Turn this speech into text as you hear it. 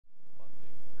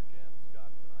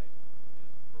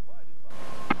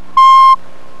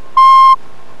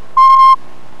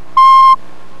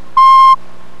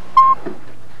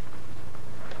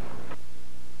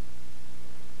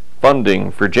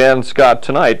Funding for Jann Scott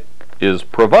Tonight is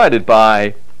provided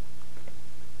by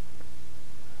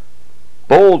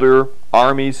Boulder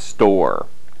Army Store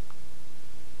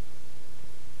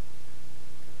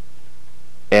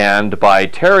and by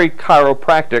Terry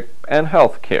Chiropractic and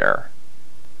Healthcare,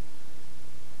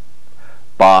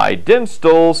 by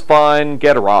Dinstall's Fine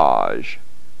Garage,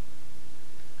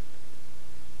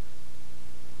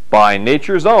 by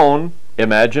Nature's Own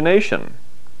Imagination.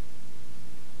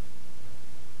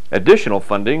 Additional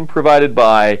funding provided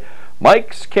by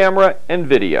Mike's Camera and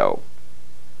Video,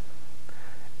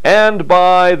 and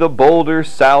by the Boulder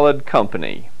Salad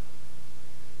Company,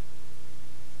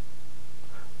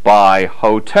 by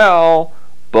Hotel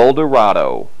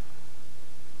Boulderado,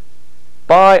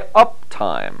 by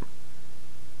Uptime,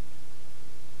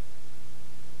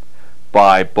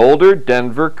 by Boulder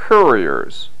Denver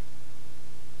Couriers,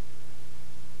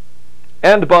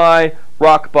 and by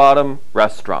Rock Bottom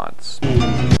Restaurants.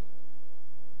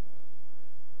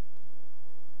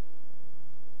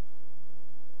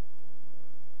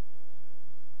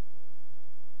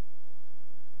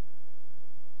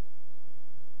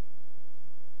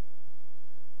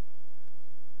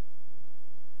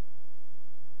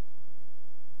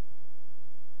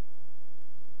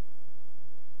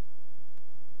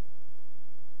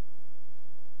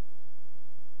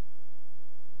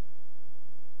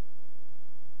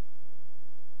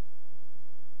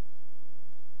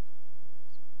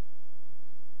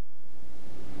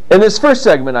 In this first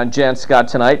segment on Jann Scott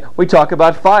Tonight, we talk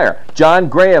about fire. John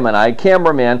Graham and I,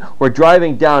 cameraman, were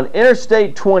driving down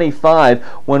Interstate 25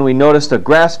 when we noticed a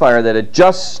grass fire that had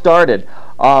just started.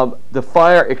 The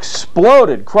fire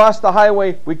exploded, crossed the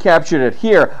highway. We captured it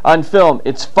here on film.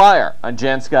 It's fire on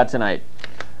Jann Scott Tonight.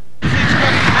 It's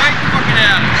coming right fucking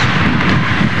at us.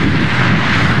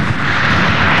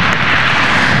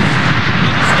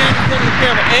 Stand in front of the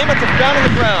camera. Aim at the down on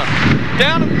the ground.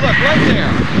 Down, look, right there.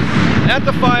 At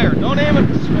the fire. Don't aim at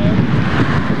the smoke.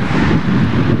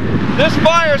 This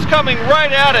fire is coming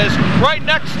right at us, right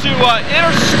next to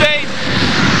Interstate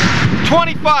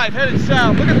 25, headed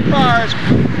south. Look at the cars.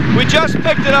 We just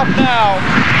picked it up now.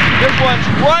 This one's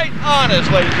right on us,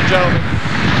 ladies and gentlemen.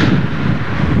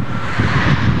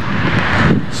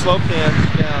 Slope hands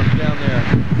down there.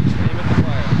 Just aim at the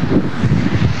fire.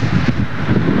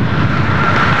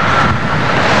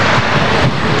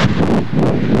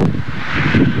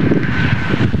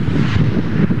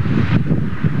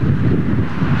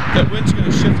 The wind's going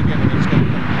to shift again and it's going to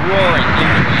come roaring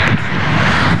into us.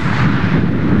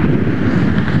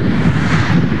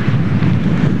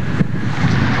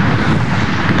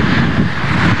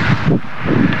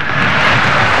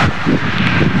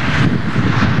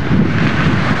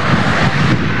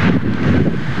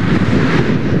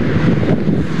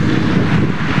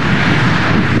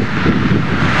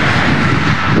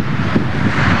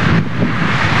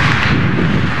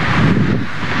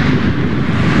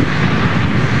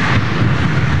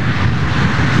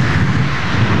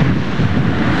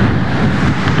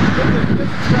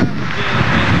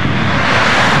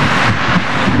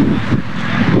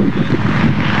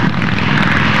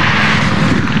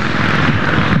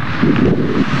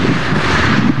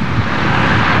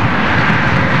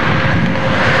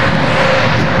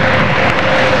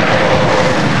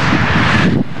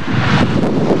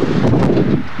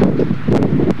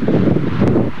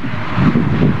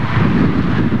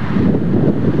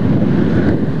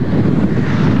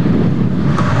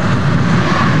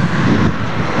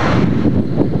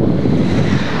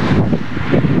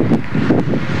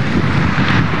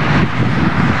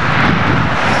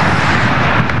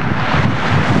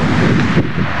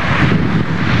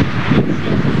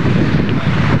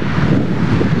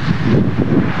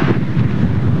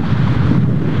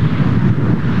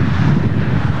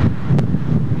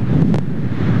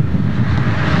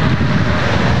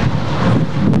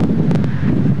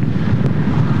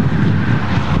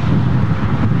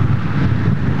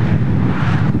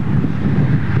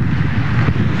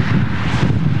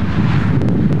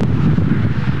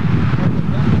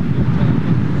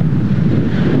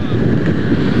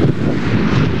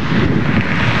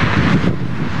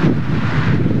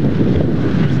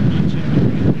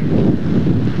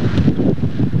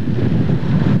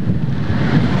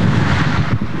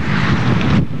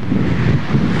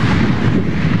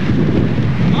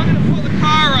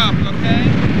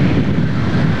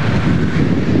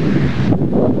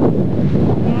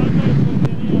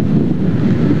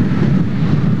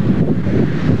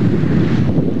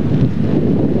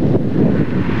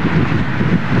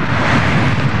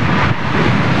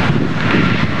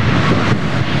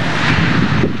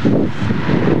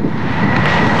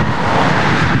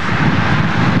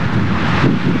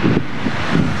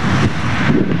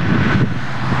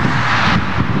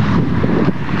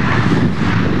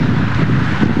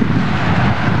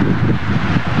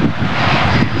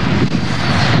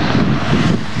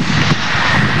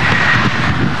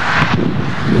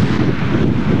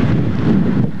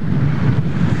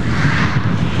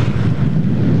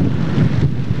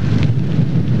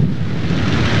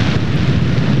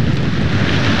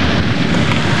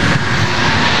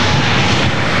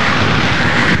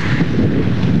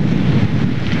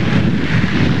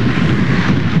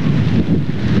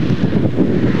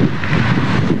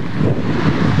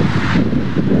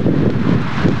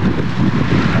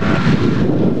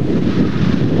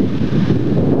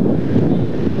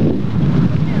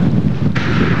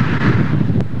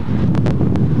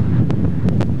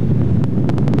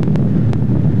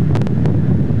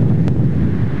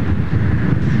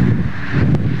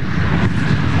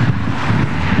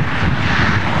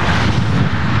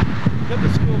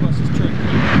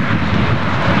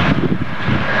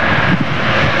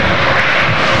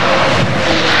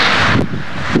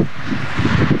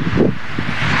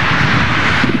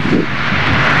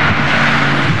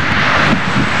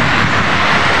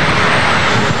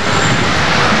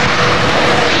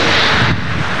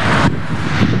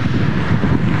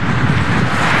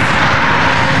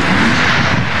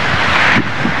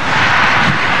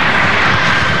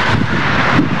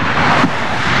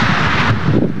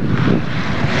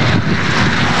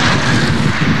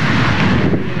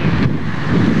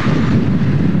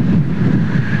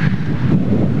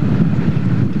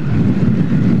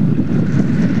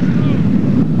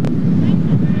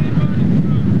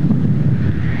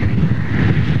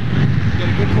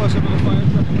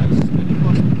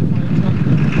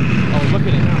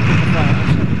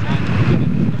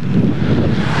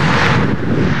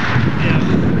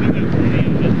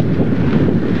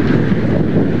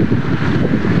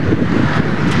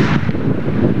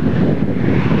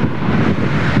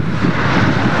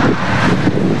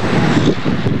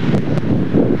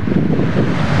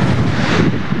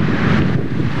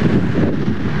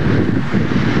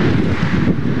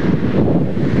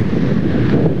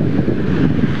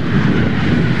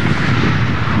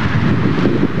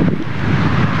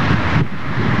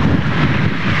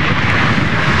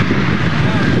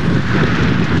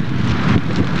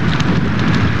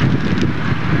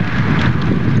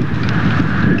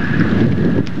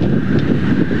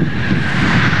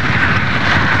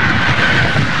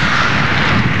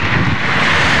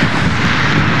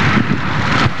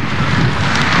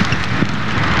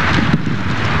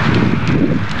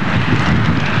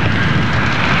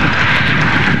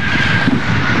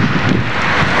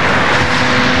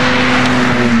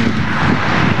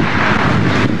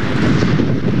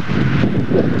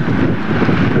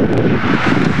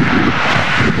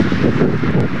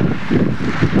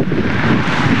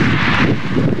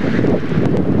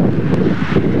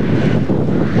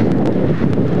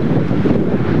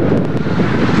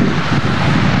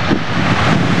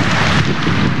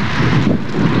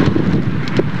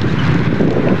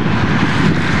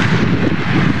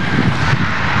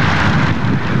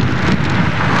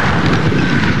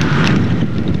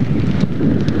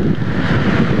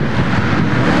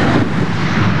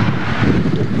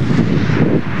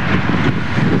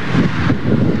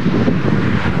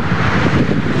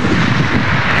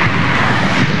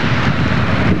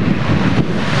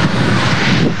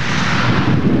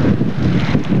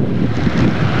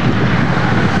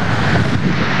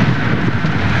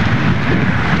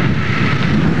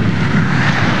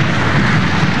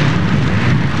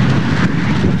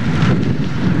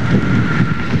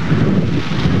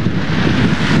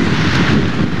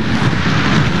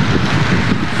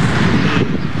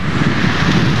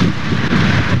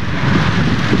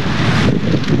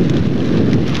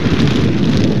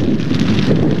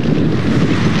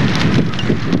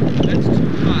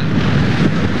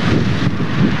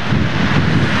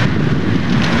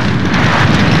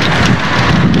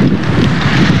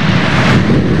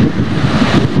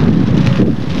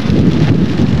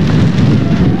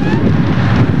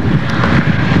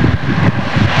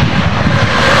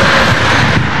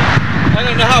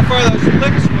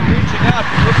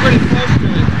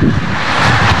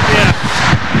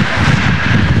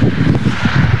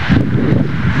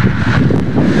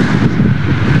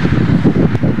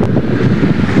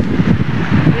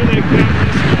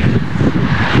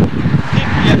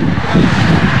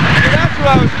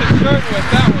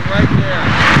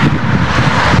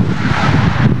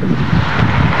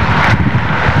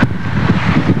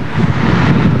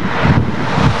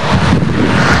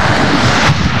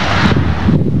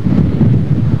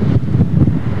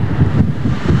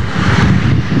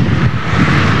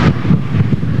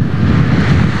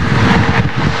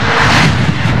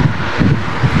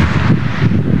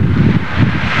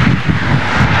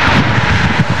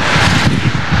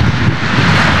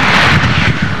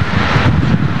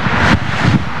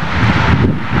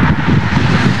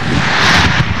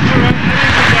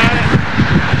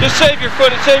 save your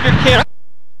footage, save your camera.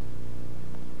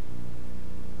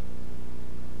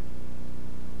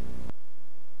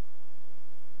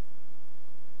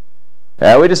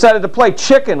 We decided to play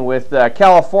chicken with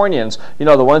Californians, you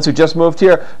know, the ones who just moved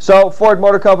here. So Ford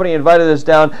Motor Company invited us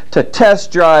down to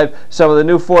test drive some of the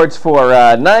new Fords for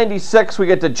 96. We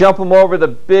get to jump them over the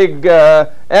big,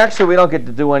 actually we don't get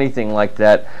to do anything like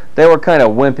that. They were kind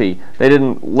of wimpy. They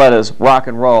didn't let us rock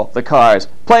and roll the cars.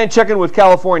 Playing chicken with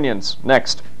Californians,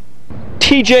 next.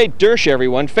 TJ Dersh,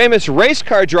 everyone, famous race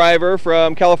car driver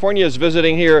from California, is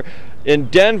visiting here in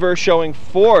Denver showing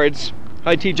Fords.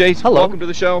 Hi TJ, hello. Welcome to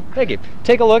the show. Thank you.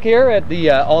 Take a look here at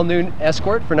the all-new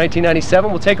Escort for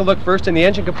 1997. We'll take a look first in the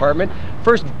engine compartment.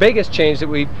 First biggest change that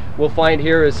we will find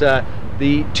here is the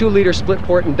 2-liter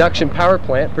split-port induction power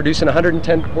plant producing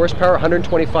 110 horsepower,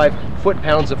 125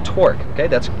 foot-pounds of torque. Okay,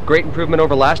 that's a great improvement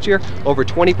over last year, over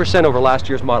 20% over last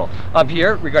year's model. Up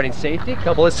here, regarding safety, a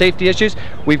couple of safety issues.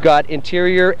 We've got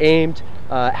interior aimed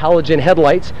halogen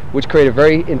headlights, which create a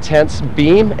very intense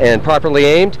beam, and properly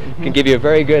aimed can give you a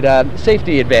very good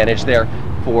safety advantage there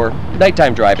for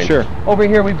nighttime driving. Sure. Over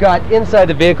here we've got inside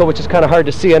the vehicle, which is kind of hard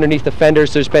to see underneath the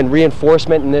fenders. There's been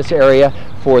reinforcement in this area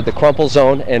for the crumple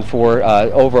zone and for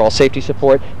overall safety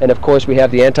support, and of course we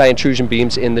have the anti-intrusion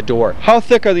beams in the door. How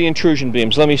thick are the intrusion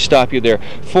beams? Let me stop you there.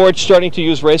 Ford's starting to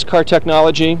use race car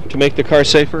technology to make the car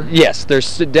safer? Yes, they're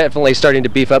definitely starting to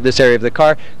beef up this area of the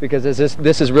car, because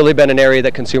this has really been an area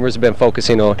that consumers have been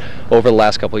focusing on over the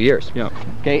last couple of years. Yeah.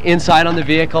 Okay, inside on the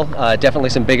vehicle, definitely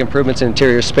some big improvements in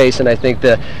interior space, and I think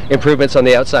the improvements on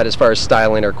the outside as far as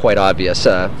styling are quite obvious.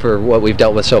 For what we've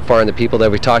dealt with so far and the people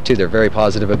that we talked to, they're very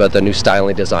positive about the new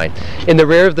styling design. In the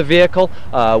rear of the vehicle,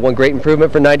 one great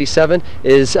improvement for 97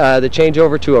 is the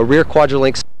changeover to a rear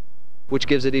quadrillink, which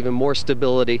gives it even more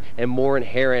stability and more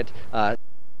inherent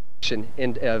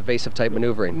in evasive type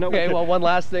maneuvering. Okay, well, one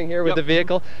last thing here with the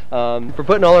vehicle. For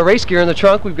putting all our race gear in the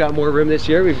trunk, we've got more room this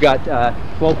year. We've got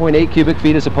 12.8 cubic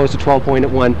feet as opposed to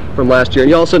 12.1 from last year. And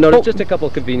you also notice just a couple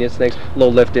of convenience things, low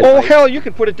lift in. Oh, hell, you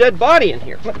could put a dead body in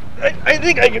here. I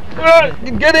think I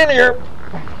can get in here.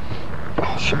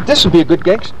 Oh, shit. This would be a good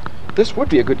gangster. This would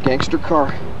be a good gangster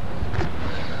car.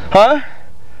 Huh?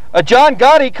 A John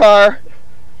Gotti car.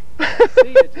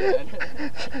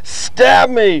 Stab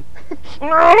me. Do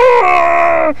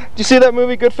you see that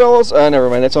movie Goodfellas? Never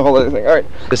mind, that's a whole other thing. All right.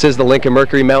 This is the Lincoln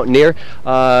Mercury Mountaineer.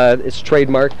 Its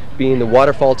trademark being the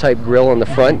waterfall type grille on the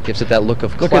front, gives it that look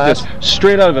of class. Look at this,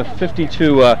 straight out of a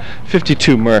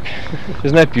 52 Merc.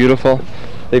 Isn't that beautiful?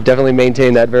 They've definitely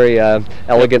maintained that very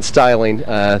elegant styling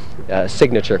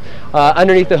signature.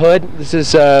 Underneath the hood, this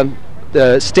is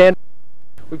the standard.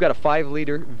 We've got a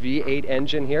 5-liter V8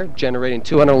 engine here, generating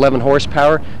 211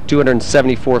 horsepower,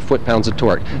 274 foot-pounds of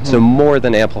torque. So more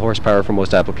than ample horsepower for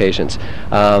most applications.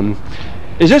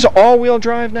 Is this all-wheel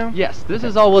drive now? Yes, this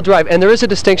is all-wheel drive, and there is a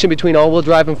distinction between all-wheel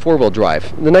drive and four-wheel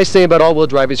drive. The nice thing about all-wheel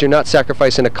drive is you're not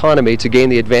sacrificing economy to gain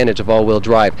the advantage of all-wheel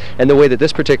drive. And the way that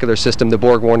this particular system, the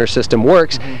Borg-Warner system,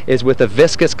 works is with a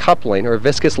viscous coupling, or a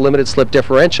viscous limited slip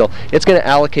differential. It's going to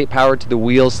allocate power to the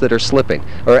wheels that are slipping,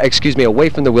 or excuse me, away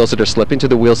from the wheels that are slipping to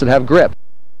the wheels that have grip.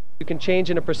 You can change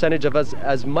in a percentage of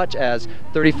as much as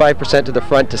 35% to the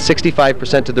front to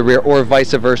 65% to the rear, or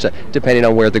vice versa, depending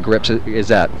on where the grip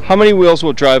is at. How many wheels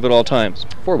will drive at all times?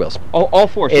 4 wheels. Oh, all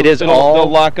 4. So it is all. They'll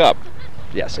lock up.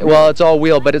 Yes. Well, it's all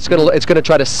wheel, but it's gonna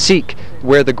try to seek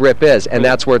where the grip is, and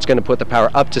that's where it's going to put the power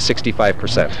up to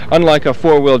 65%. Unlike a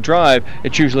 4-wheel drive,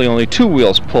 it's usually only 2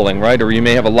 wheels pulling, right? Or you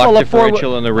may have a lock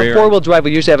differential in the rear. A 4-wheel drive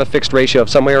will usually have a fixed ratio of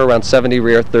somewhere around 70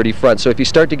 rear, 30 front. So if you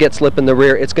start to get slip in the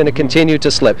rear, it's going to continue to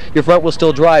slip. Your front will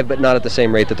still drive, but not at the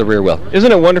same rate that the rear will.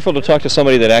 Isn't it wonderful to talk to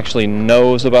somebody that actually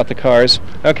knows about the cars?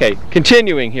 Okay,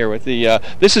 continuing here with the,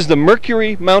 this is the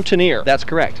Mercury Mountaineer. That's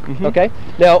correct. Okay.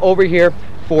 Now over here,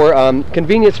 for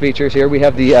convenience features here, we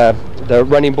have the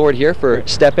running board here for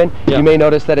step-in. You may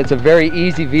notice that it's a very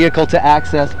easy vehicle to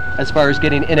access as far as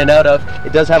getting in and out of.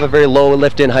 It does have a very low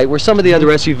lift-in height, where some of the other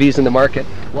SUVs in the market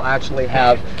will actually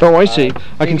have. Oh, I see.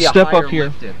 I can step up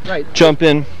here, jump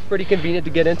in. Pretty convenient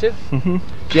to get into.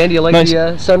 Jan, do you like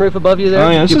the sunroof above you there?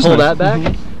 Oh, yeah, this you is pull nice. that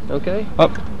back? Okay.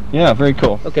 Up. Yeah, very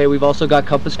cool. Okay, we've also got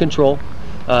compass control.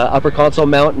 Upper console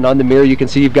mount, and on the mirror you can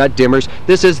see you've got dimmers.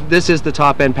 This is the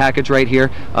top end package right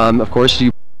here. Of course,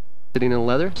 you sitting in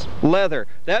leather. Leather.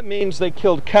 That means they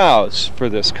killed cows for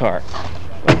this car.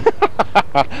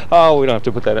 Oh, we don't have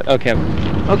to put that in. Okay.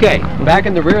 Okay, back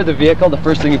in the rear of the vehicle, the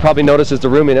first thing you probably notice is the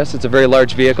roominess. It's a very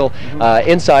large vehicle.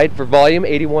 Inside, for volume,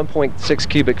 81.6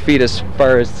 cubic feet as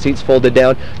far as seats folded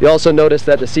down. You also notice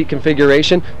that the seat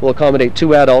configuration will accommodate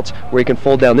 2 adults, where you can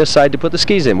fold down this side to put the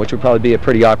skis in, which would probably be a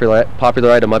pretty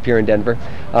popular item up here in Denver.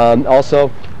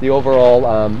 Also, The overall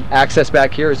access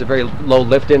back here is a very low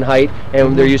lift-in height,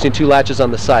 and they're using 2 latches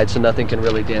on the side, so nothing can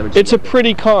really damage. It's a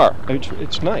pretty car.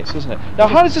 It's nice, isn't it? Now,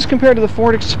 how does this compare to the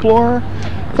Ford Explorer?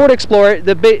 Ford Explorer,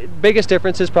 the biggest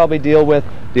differences probably deal with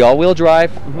the all-wheel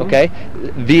drive, okay?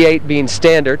 V8 being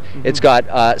standard. It's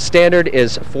got, standard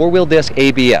is 4-wheel disc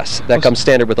ABS. That comes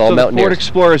standard with all so Mountaineers. The Ford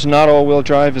Explorer is not all-wheel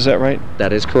drive, is that right?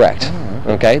 That is correct.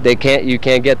 Okay, you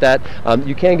can't get that.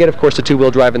 You can get, of course, a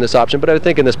 2-wheel drive in this option, but I would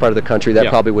think in this part of the country that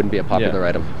probably wouldn't be a popular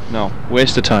item. No,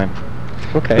 waste of time.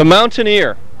 Okay. The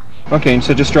Mountaineer. Okay,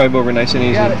 so just drive over nice and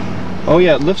easy. Got it. Oh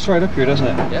yeah, it lifts right up here, doesn't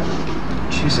it? Yeah.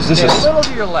 Jesus, this is a little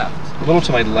to your left. A little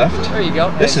to my left. There you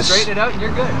go. This is straighten it out, and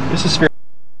you're good. This is very.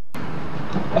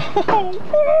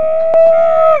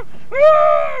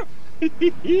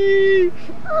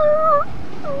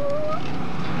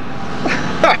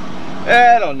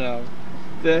 I don't know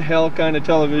the hell kind of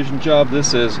television job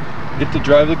this is. Get to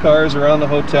drive the cars around the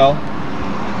hotel.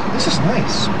 This is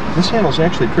nice. This handles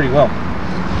actually pretty well.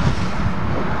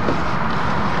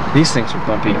 These things are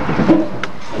bumpy.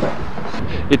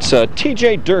 It's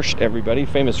TJ Durst, everybody,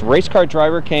 famous race car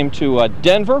driver, came to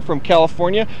Denver from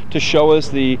California to show us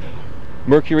the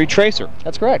Mercury Tracer.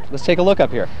 That's correct. Let's take a look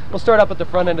up here. We'll start up at the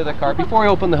front end of the car. Before I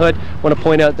open the hood, I want to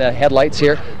point out the headlights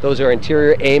here. Those are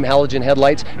interior AIM halogen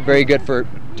headlights. Very good for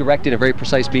directing a very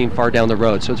precise beam far down the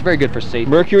road, so it's very good for safety.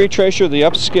 Mercury Tracer, the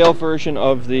upscale version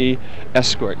of the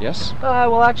Escort, yes?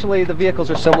 Well, actually, the vehicles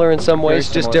are similar in some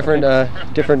ways, just different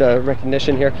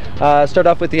recognition here. Start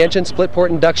off with the engine, split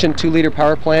port induction 2-liter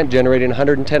power plant, generating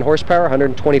 110 horsepower,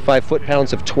 125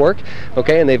 foot-pounds of torque.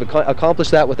 Okay, and they've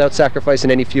accomplished that without sacrificing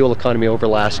any fuel economy over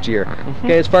last year.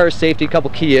 Okay, as far as safety, a couple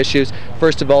key issues.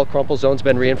 First of all, crumple zone's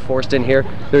been reinforced in here.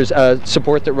 There's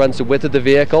support that runs the width of the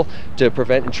vehicle to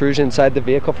prevent intrusion inside the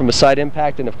vehicle from a side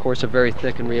impact, and of course a very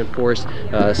thick and reinforced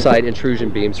side intrusion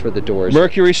beams for the doors.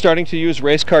 Mercury starting to use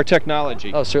race car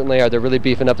technology. Oh, certainly are. They're really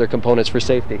beefing up their components for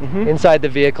safety. Inside the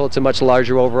vehicle, it's a much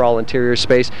larger overall interior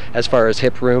space as far as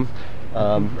hip room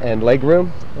and leg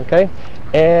room. Okay.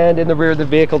 And in the rear of the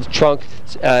vehicle, the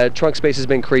trunk space has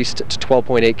been increased to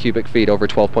 12.8 cubic feet over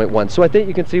 12.1. So I think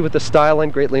you can see with the styling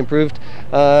greatly improved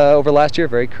over last year.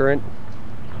 Very current,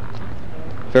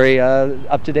 very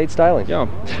up-to-date styling. Yeah.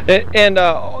 And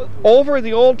over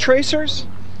the old Tracers,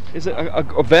 is it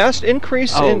a vast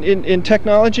increase in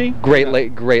technology? Greatly.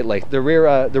 The rear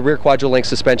Quadrolink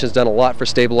suspension's done a lot for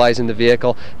stabilizing the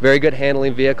vehicle. Very good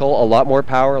handling vehicle, a lot more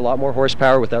power, a lot more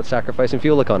horsepower without sacrificing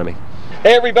fuel economy.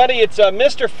 Hey everybody, it's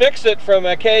Mr. Fixit from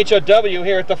KHOW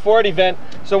here at the Ford event.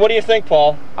 So what do you think,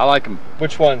 Paul? I like them.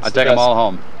 Which ones? I take them all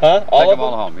home. Huh? All of them?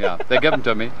 All home, yeah. They give them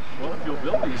to me. Well, if you'll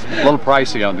build these. A little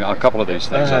pricey on a couple of these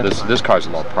things. This car's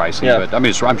a little pricey, but I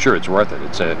mean, I'm sure it's worth it.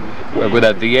 It's with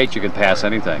that V8 you can pass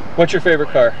anything. What's your favorite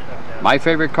car? My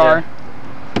favorite car?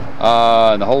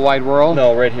 In the whole wide world?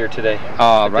 No, right here today.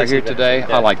 Right here today?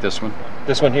 Yeah. I like this one.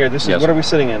 This one here? This is, what are we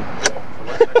sitting in?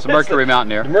 It's a Mercury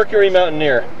Mountaineer. The Mercury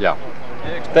Mountaineer. Yeah.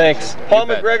 Thanks. Paul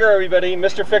McGreggor, everybody.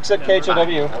 Mr. Fixit,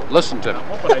 KHOW. Listen to me.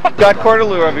 Scott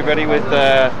Tonight, everybody, with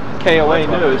KOA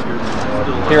News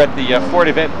here at the Ford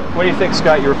event. What do you think,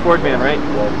 Scott? You're a Ford man, right?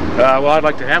 Well, I'd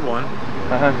like to have one.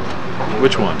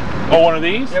 Which one? Oh, one of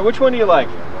these? Yeah, which one do you like?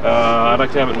 I'd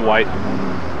like to have it in white.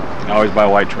 I always buy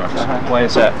white trucks. Why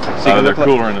is that? They're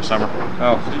cooler in the summer.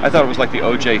 Oh, I thought it was like the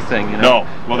OJ thing, you know?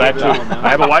 No, well that too. I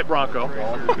have a white Bronco,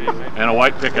 and a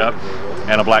white pickup,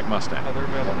 and a black Mustang.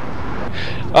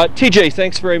 TJ,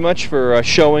 thanks very much for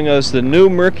showing us the new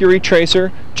Mercury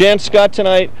Tracer. Jann Scott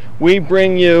Tonight, we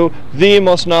bring you the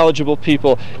most knowledgeable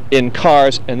people in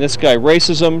cars, and this guy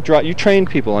races them. You train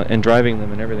people and driving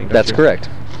them and everything, don't That's you? correct.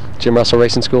 Jim Russell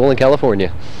Racing School in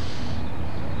California.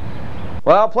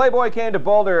 Well, Playboy came to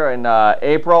Boulder in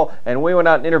April, and we went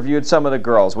out and interviewed some of the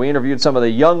girls. We interviewed some of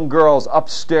the young girls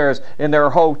upstairs in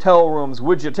their hotel rooms.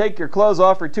 Would you take your clothes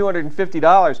off for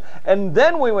 $250? And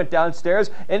then we went downstairs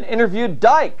and interviewed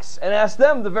dykes and asked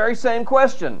them the very same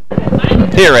question.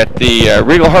 Here at the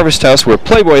Regal Harvest House, where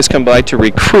Playboys come by to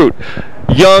recruit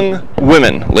young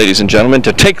women, ladies and gentlemen,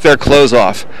 to take their clothes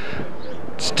off.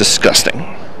 It's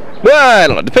disgusting. Well, I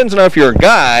don't know. It depends on if you're a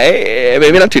guy.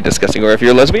 Maybe not too disgusting. Or if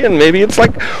you're a lesbian, maybe it's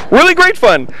like really great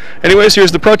fun. Anyways,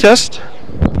 here's the protest.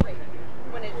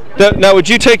 Now, would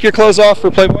you take your clothes off for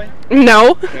Playboy?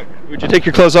 No. Would you take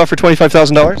your clothes off for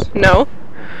 $25,000? No.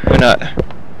 Why not?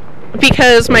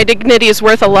 Because my dignity is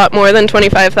worth a lot more than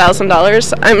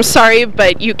 $25,000. I'm sorry,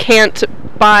 but you can't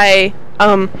buy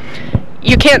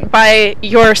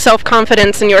your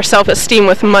self-confidence and your self-esteem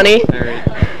with money.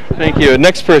 Thank you.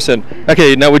 Next person.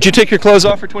 Okay, now would you take your clothes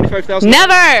off for $25,000?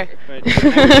 Never!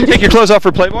 Take your clothes off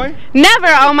for Playboy? Never!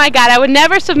 Oh my God, I would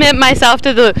never submit myself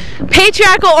to the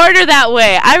patriarchal order that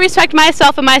way. I respect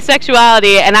myself and my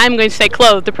sexuality, and I'm going to stay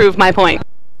clothed to prove my point.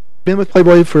 Been with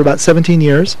Playboy for about 17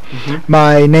 years.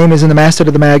 My name is in the masthead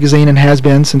of the magazine and has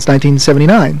been since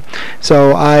 1979.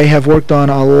 So I have worked on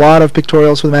a lot of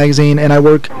pictorials for the magazine, and I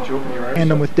work in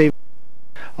tandem with Dave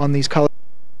on these color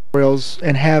pictorials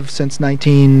and have since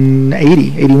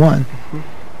 1980, 81.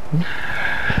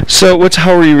 So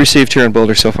how were you received here in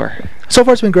Boulder so far? So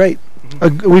far it's been great.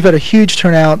 We've had a huge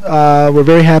turnout. We're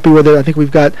very happy with it. I think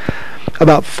we've got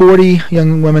about 40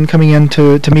 young women coming in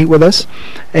to meet with us,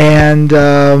 and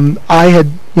I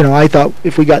thought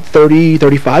if we got 30,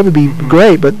 35 would be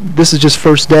great, but this is just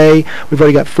first day. We've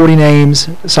already got 40 names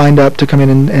signed up to come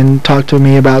in and talk to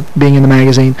me about being in the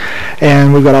magazine,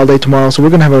 and we've got all day tomorrow, so we're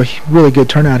going to have a really good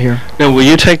turnout here. Now, will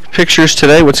you take pictures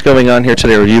today? What's going on here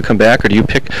today, or do you come back, or do you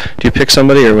pick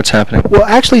somebody, or what's happening? Well,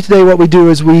 actually today what we do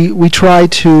is we try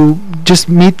to just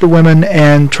meet the women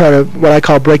and try to, what I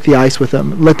call, break the ice with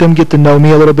them. Let them get to know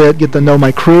me a little bit, get to know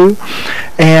my crew,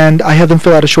 and I have them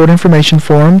fill out a short information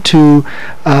form to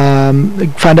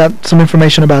find out some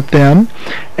information about them,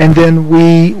 and then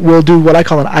we will do what I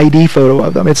call an ID photo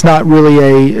of them. It's not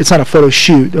really it's not a photo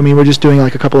shoot. I mean, we're just doing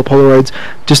like a couple of Polaroids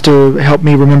just to help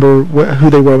me remember who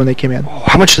they were when they came in.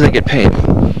 How much do they get paid?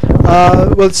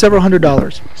 Well, it's several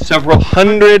 $100s. Several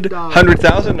hundred?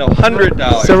 $100,000? No,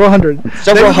 $100. Several hundred.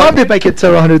 They would love to make it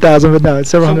several $100,000, but no, it's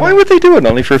several hundred. Why would they do it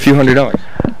only for a few $100s?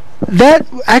 That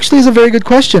actually is a very good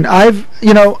question. I've,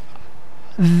 over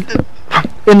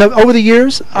the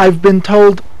years, I've been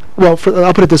told, well,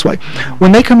 I'll put it this way: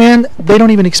 when they come in, they don't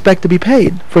even expect to be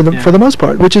paid for the most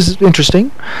part, which is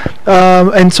interesting.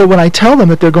 And so when I tell them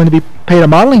that they're going to be paid a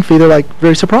modeling fee, they're like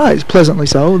very surprised, pleasantly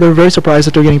so. They're very surprised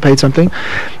that they're getting paid something.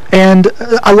 And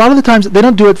a lot of the times they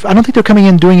don't do it. I don't think they're coming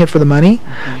in doing it for the money.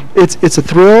 It's a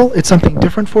thrill. It's something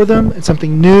different for them. It's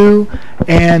something new,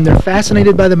 and they're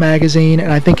fascinated by the magazine.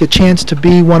 And I think a chance to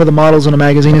be one of the models in a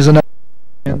magazine is enough.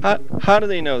 How do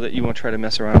they know that you won't try to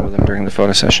mess around with them during the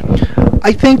photo session?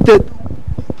 I think that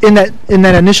in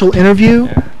that initial interview,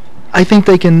 I think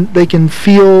they can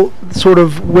feel sort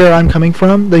of where I'm coming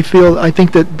from. I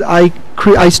think that I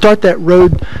start that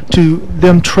road to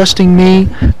them trusting me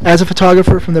as a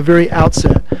photographer from the very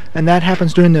outset, and that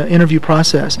happens during the interview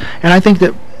process. And I think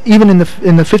that even in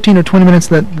the 15 or 20 minutes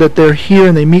that they're here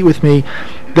and they meet with me,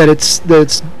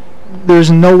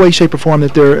 there's no way, shape, or form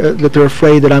that they're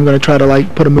afraid that I'm going to try to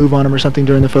put a move on them or something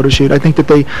during the photo shoot. I think that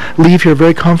they leave here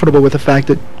very comfortable with the fact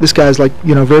that this guy's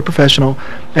very professional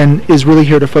and is really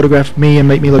here to photograph me and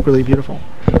make me look really beautiful.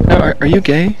 Now, are you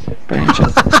gay by any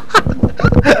chance?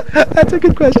 That's a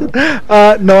good question.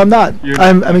 No, I'm not. No,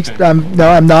 I'm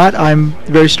not. I'm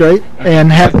very straight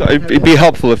and it'd be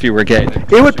helpful if you were gay.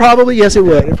 It would probably, yes, it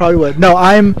would. It probably would. No,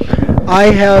 I don't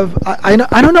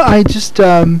know. I just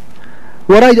I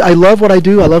love what I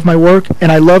do. I love my work,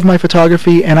 and I love my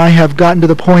photography, and I have gotten to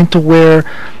the point to where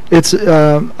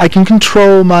I can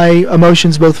control my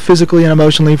emotions both physically and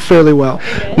emotionally fairly well.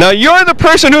 Now, you're the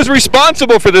person who's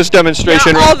responsible for this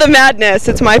demonstration. All the madness,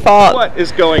 it's my fault. What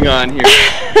is going on here?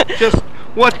 Just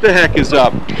what the heck is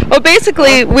up? Well,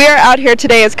 basically, we are out here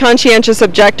today as conscientious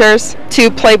objectors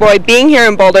to Playboy being here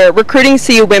in Boulder, recruiting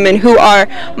CU women who are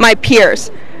my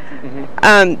peers.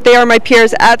 They are my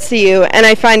peers at CU, and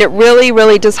I find it really,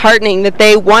 really disheartening that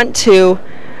they want to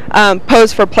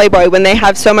pose for Playboy when they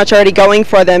have so much already going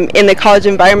for them in the college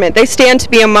environment. They stand to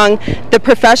be among the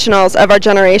professionals of our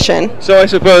generation. So I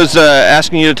suppose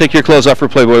asking you to take your clothes off for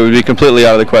Playboy would be completely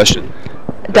out of the question.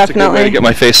 Definitely. That's a good way to get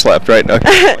my face slapped, right?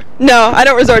 Okay. No, I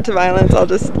don't resort to violence. I'll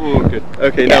just... Oh, good.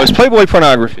 Okay, now is Playboy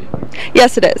pornography?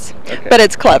 Yes, it is. Okay. But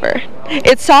it's clever.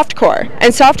 It's softcore,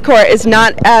 and softcore is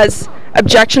not as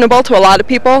objectionable to a lot of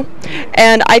people,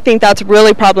 and I think that's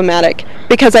really problematic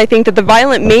because I think that the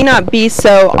violent may not be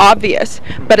so obvious,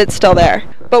 but it's still there.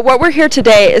 But what we're here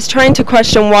today is trying to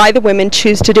question why the women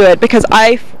choose to do it, because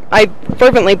I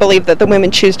fervently believe that the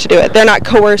women choose to do it. They're not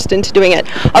coerced into doing it,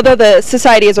 although the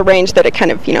society is arranged that it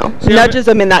kind of, nudges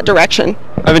them in that direction.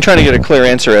 I've been trying to get a clear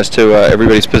answer as to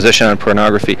everybody's position on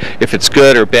pornography, if it's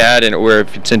good or bad, or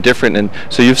if it's indifferent. And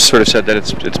so you've sort of said that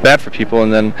it's bad for people,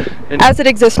 and then... As it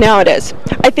exists now, it is.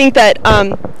 I think that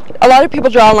a lot of people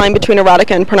draw a line between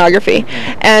erotica and pornography,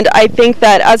 and I think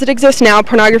that as it exists now,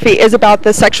 pornography is about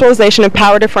the sexualization of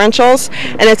power differentials,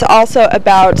 and it's also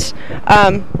about,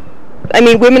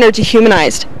 women are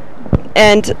dehumanized,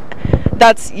 and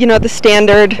that's, the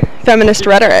standard feminist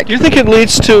rhetoric. Do you think it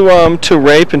leads to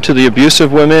rape and to the abuse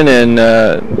of women? And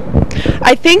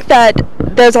I think that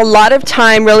there's a lot of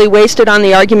time really wasted on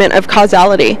the argument of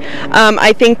causality.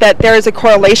 I think that there is a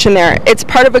correlation there. It's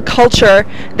part of a culture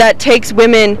that takes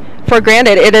women for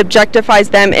granted. It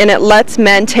objectifies them, and it lets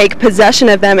men take possession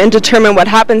of them and determine what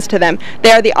happens to them.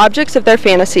 They are the objects of their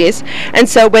fantasies, and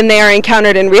so when they are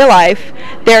encountered in real life,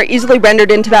 they're easily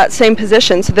rendered into that same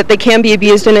position so that they can be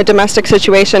abused in a domestic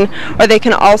situation, or they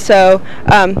can also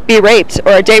be raped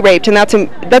or day raped, and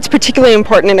that's particularly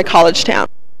important in a college town.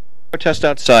 Protest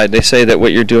outside. They say that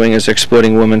what you're doing is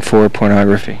exploiting women for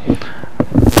pornography.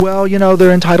 Well, you know,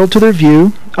 they're entitled to their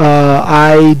view.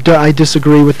 I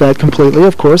disagree with that completely.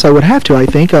 Of course, I would have to. I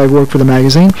think I work for the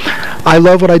magazine. I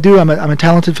love what I do. I'm a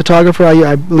talented photographer.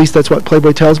 At least that's what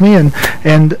Playboy tells me,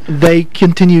 and they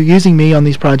continue using me on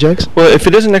these projects. Well, if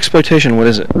it isn't exploitation, what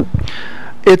is it?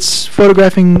 It's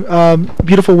photographing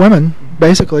beautiful women,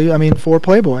 basically. I mean, for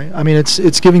Playboy. I mean,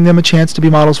 it's giving them a chance to be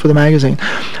models for the magazine.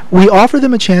 We offer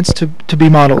them a chance to be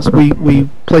models. We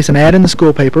place an ad in the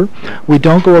school paper. We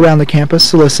don't go around the campus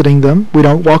soliciting them. We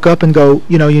don't walk up and go,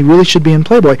 you know, you really should be in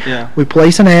Playboy. Yeah. We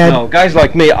place an ad. No, guys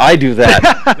like me, I do that.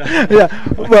 Yeah,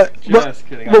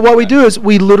 but what we do is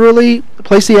we literally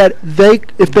place the ad.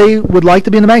 If they would like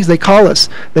to be in the magazine, they call us.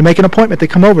 They make an appointment. They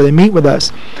come over. They meet with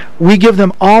us. We give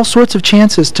them all sorts of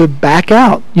chances to back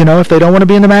out. You know, if they don't want to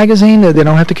be in the magazine, they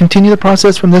don't have to continue the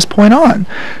process from this point on.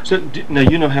 So now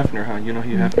you know Hefner, huh? You know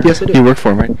who Hefner? Yes, I do. You work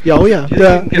for him, right? Yeah, oh yeah.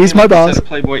 He's my boss. Set of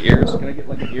Playboy ears. Can I get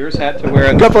like an ears hat to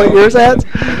wear? A couple of ears hats,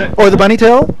 or the bunny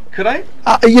tail. Could I?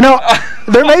 You know,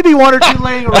 there may be one or two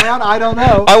laying around. I don't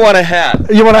know. I want a hat.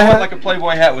 You want a hat? Like a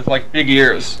Playboy hat with like big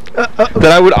ears.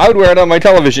 Then I would wear it on my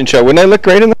television show. Wouldn't I look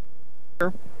great in the?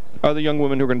 Are the young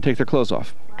women who are going to take their clothes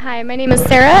off? Hi, my name is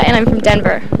Sarah, and I'm from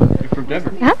Denver. You're from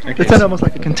Denver? Yeah. Okay. It sounds almost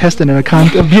like a contestant in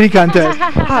a beauty contest.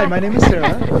 Hi, my name is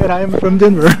Sarah, and I am from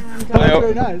Denver. That's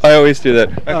very nice. I always do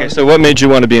that. Okay, so what made you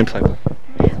want to be in Playboy?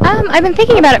 I've been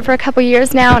thinking about it for a couple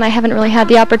years now, and I haven't really had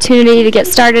the opportunity to get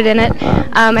started in it.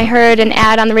 I heard an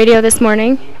ad on the radio this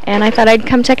morning, and I thought I'd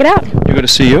come check it out. You go to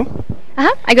CU?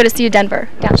 I go to CU Denver.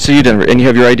 Yeah. CU Denver, and you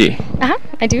have your ID?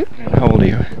 I do. And how old are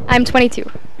you? I'm 22.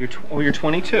 You're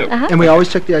 22? And we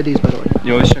always check the IDs, by the way.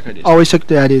 You always check IDs? Always check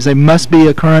the IDs. They must be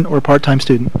a current or part-time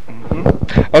student.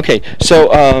 Mm-hmm. Okay, so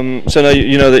now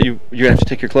you know that you're going to have to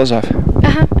take your clothes off.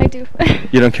 I do.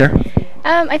 You don't care?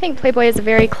 I think Playboy is a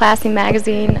very classy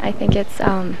magazine. I think it's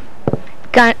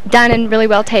done in really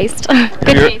well taste. Good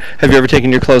taste. Have you ever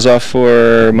taken your clothes off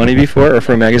for money before, or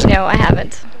for a magazine? No, I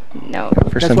haven't. No.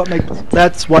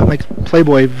 That's what makes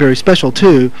Playboy very special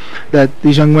too. That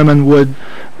these young women would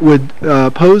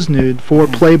pose nude for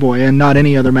Playboy and not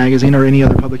any other magazine or any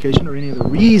other publication or any other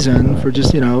reason for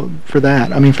just for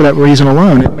that. I mean, for that reason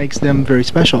alone, it makes them very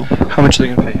special. How much are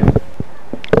they going to pay you?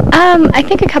 I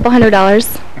think a couple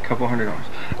 $100. A couple $100.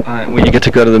 When you get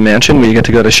to go to the mansion, when you get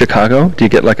to go to Chicago, do you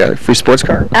get like a free sports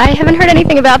car? I haven't heard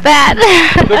anything about that.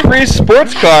 The free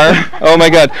sports car? Oh my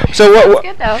God! So what?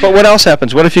 Good, though. But what else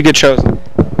happens? What if you get chosen?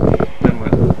 Then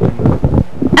what?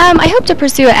 I hope to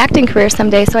pursue an acting career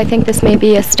someday, so I think this may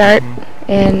be a start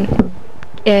in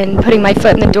putting my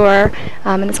foot in the door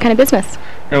in this kind of business.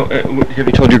 Now, have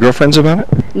you told your girlfriends about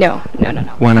it? No.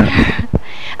 Why not?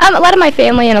 A lot of my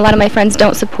family and a lot of my friends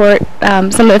don't support some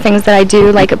of the things that I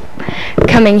do, like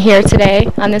coming here today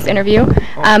on this interview.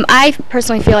 I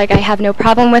personally feel like I have no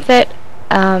problem with it.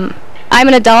 I'm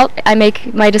an adult. I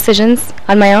make my decisions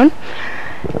on my own,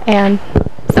 and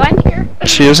so I'm here.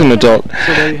 She is an adult.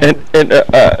 And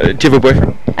do you have a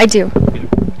boyfriend? I do.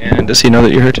 And does he know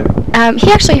that you're here too?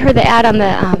 He actually heard the ad on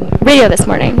the radio this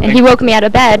morning, and he woke me out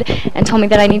of bed and told me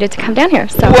that I needed to come down here.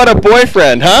 So. What a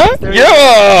boyfriend, huh?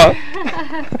 Yeah!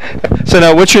 So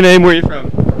now, what's your name? Where are you from?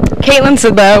 Caitlin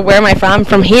said, where am I from?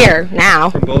 From here, now.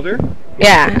 From Boulder?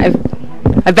 Yeah,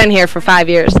 I've been here for 5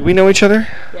 years. Do we know each other?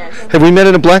 Yes. Have we met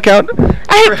in a blackout?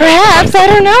 Perhaps, I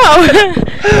don't know.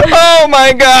 Oh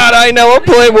my God, I know a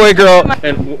Playboy girl.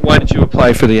 And why did you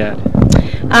apply for the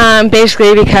ad?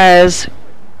 Basically because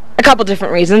a couple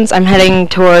different reasons. I'm heading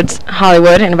towards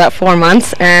Hollywood in about 4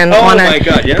 months and want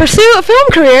to pursue a film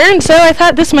career, and so I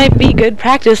thought this might be good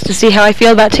practice to see how I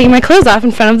feel about taking my clothes off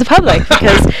in front of the public,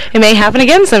 because it may happen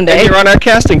again someday. And you're on our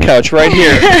casting couch right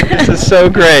here. This is so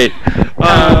great.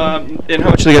 And how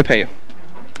much are they going to pay you?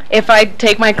 If I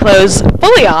take my clothes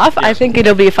fully off, I think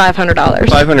it'll be $500.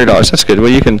 $500, that's good. Well,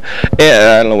 you can,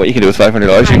 I don't know what you can do with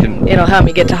 $500. It'll help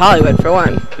me get to Hollywood, for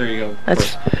one. There you go.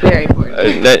 That's very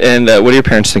important. And what do your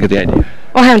parents think of the idea?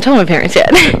 Well, I haven't told my parents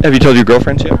yet. Have you told your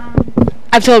girlfriends yet?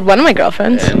 I've told one of my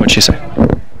girlfriends. And what'd she say?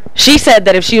 She said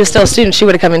that if she was still a student, she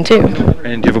would have come in too.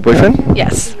 And do you have a boyfriend?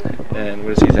 Yes. And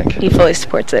What does he think? He fully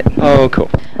supports it. Oh, cool.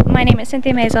 My name is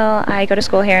Cynthia Maisel. I go to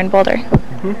school here in Boulder.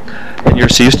 And you're a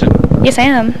CU student? Yes, I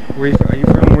am. Where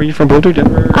are you from, Boulder,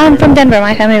 Denver? I'm from Denver.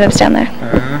 My family lives down there.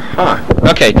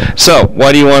 Okay, so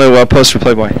why do you want to post for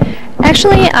Playboy?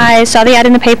 Actually, I saw the ad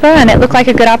in the paper, and it looked like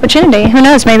a good opportunity. Who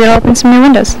knows? Maybe it'll open some new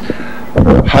windows.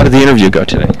 How did the interview go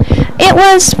today? It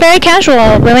was very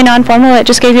casual, really non-formal. It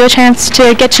just gave you a chance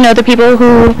to get to know the people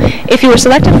who, if you were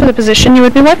selected for the position, you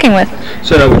would be working with.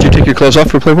 So now, would you take your clothes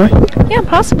off for Playboy? Yeah,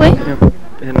 possibly. Yeah.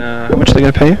 And how much are they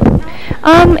going to pay you?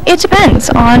 It depends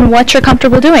on what you're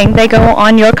comfortable doing. They go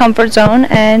on your comfort zone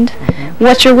and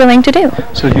what you're willing to do.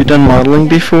 So have you done modeling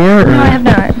before? Or, no, I have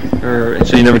not.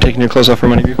 So you've never taken your clothes off for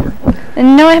money before?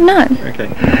 No, I have not.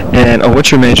 Okay. And what's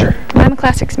your major? I'm a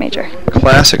classics major.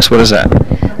 Classics, what is that?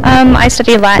 I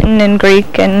study Latin and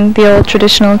Greek and the old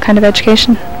traditional kind of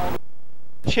education.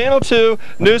 Channel 2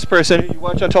 news person who you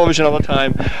watch on television all the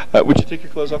time. Would you take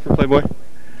your clothes off for Playboy?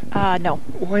 No.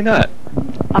 Why not?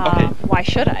 Okay. Why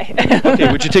should I?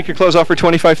 Okay, would you take your clothes off for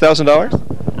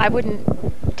 $25,000? I wouldn't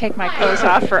take my clothes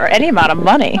off for any amount of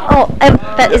money. Oh,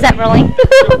 is that rolling?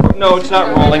 No, it's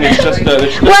not rolling. It's just.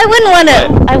 Well,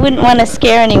 I wouldn't want to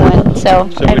scare anyone. So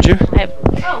would you?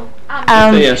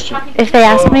 If they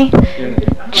asked me,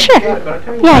 sure.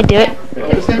 Yeah, I'd do it.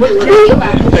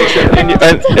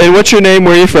 And what's your name?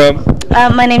 Where are you from?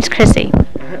 My name's Chrissy.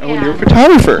 Oh, you're a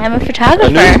photographer. I'm a photographer. A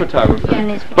news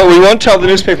photographer. But we won't tell the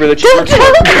newspaper that you work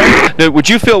for. Now, would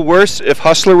you feel worse if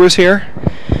Hustler was here?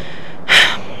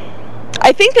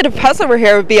 I think that if Hustler were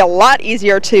here, it would be a lot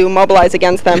easier to mobilize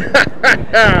against them.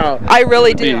 I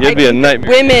really do. It'd be a nightmare.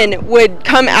 Women would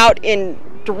come out in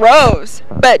droves.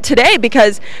 But today,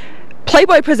 because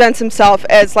Playboy presents himself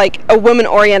as like a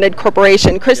woman-oriented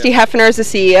corporation. Christy Hefner is the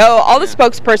CEO. All the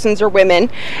spokespersons are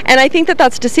women. And I think that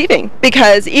that's deceiving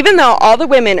because even though all the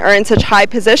women are in such high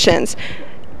positions,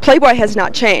 Playboy has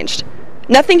not changed.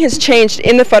 Nothing has changed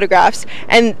in the photographs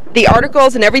and the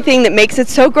articles and everything that makes it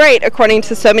so great, according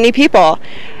to so many people,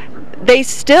 they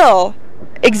still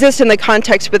exist in the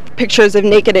context with pictures of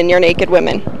naked and near-naked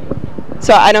women.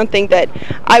 So I don't think that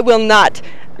I will not.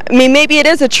 I mean, maybe it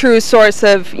is a true source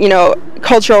of,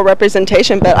 cultural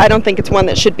representation, but I don't think it's one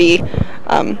that should be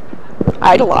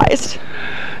idolized.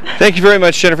 Thank you very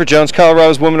much, Jennifer Jones,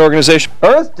 Colorado's Women Organization.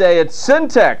 Earth Day at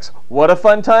Syntex. What a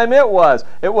fun time it was.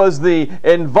 It was the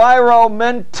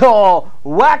environmental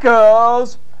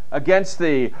wackos against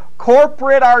the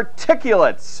corporate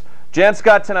articulates. Jann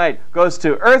Scott Tonight goes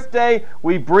to Earth Day.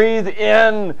 We breathe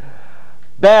in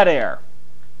bad air.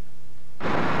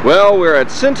 Well, we're at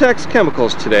Syntex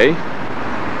Chemicals today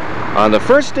on the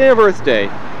first day of Earth Day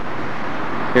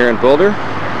here in Boulder,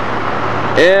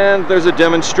 and there's a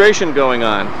demonstration going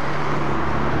on.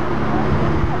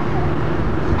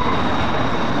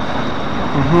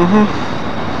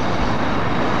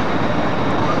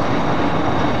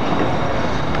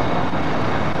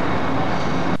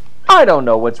 I don't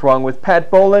know what's wrong with Pat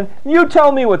Boland. You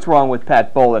tell me what's wrong with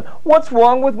Pat Boland. What's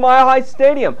wrong with Mile High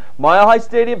Stadium? Mile High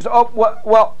Stadium's,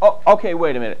 okay,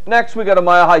 wait a minute. Next we go to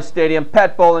Mile High Stadium.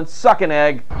 Pat Boland, suck an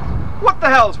egg. What the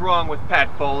hell's wrong with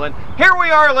Pat Boland? Here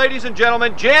we are, ladies and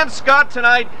gentlemen, Jann Scott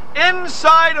Tonight,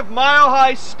 inside of Mile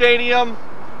High Stadium.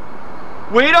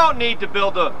 We don't need to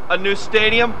build a new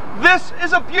stadium. This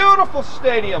is a beautiful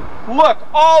stadium. Look,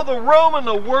 all the room in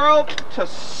the world to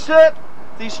sit.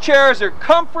 These chairs are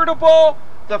comfortable.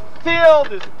 The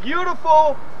field is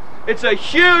beautiful. It's a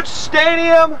huge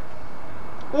stadium.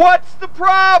 What's the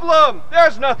problem?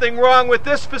 There's nothing wrong with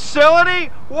this facility.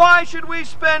 Why should we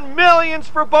spend millions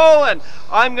for bowling?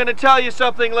 I'm going to tell you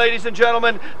something, ladies and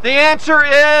gentlemen. The answer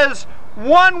is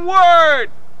one word: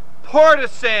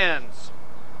 partisans.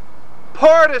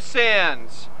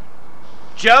 Partisans.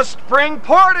 Just bring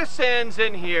partisans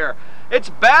in here. It's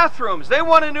bathrooms. They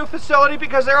want a new facility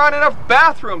because there aren't enough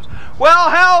bathrooms. Well,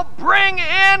 hell, bring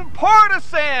in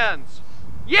partisans.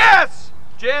 Yes,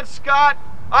 Jann Scott,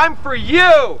 I'm for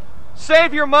you.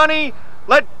 Save your money.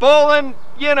 Let Boland,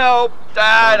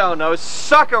 I don't know,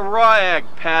 suck a raw egg,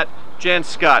 Pat. Jann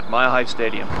Scott, Mile High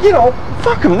Stadium.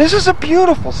 Fuck him. This is a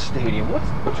beautiful stadium.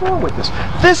 What's wrong with this?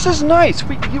 This is nice.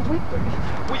 We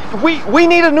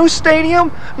need a new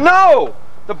stadium? No.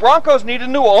 The Broncos need a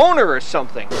new owner or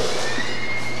something.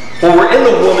 Well, we're in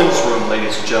the women's room,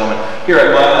 ladies and gentlemen, here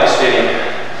at Mile High Stadium.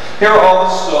 Here are all the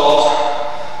stalls.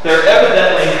 There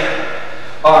evidently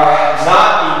are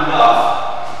not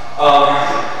enough.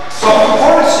 So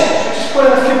partisans, we just put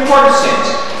in a few partisans.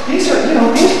 These are,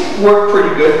 these work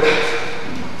pretty good.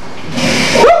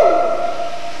 Woo!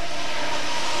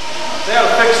 They ought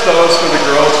to fix those for the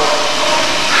girls.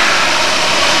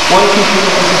 1, 2, 3,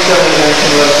 4, 5, 6, 7, 8, 9,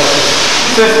 10, 11, 12, 13.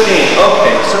 15.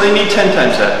 Okay, so they need 10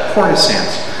 times that. Port of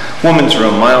Sands. Women's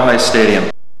room, Mile High Stadium.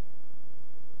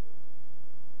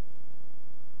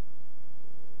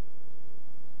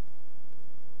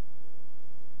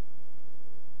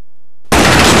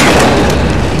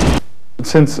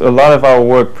 Since a lot of our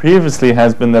work previously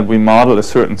has been that we model a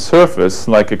certain surface,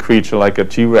 like a creature, like a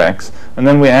T-Rex, and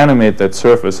then we animate that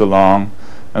surface along,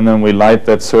 and then we light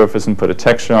that surface and put a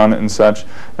texture on it and such.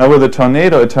 Now with a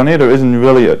tornado isn't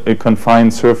really a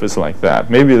confined surface like that.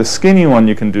 Maybe the skinny one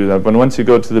you can do that, but once you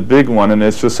go to the big one and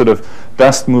it's just sort of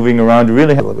dust moving around, you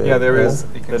really have yeah, there is.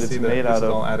 You can that see it's the made out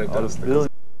all added dust.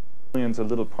 billions of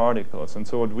little particles. And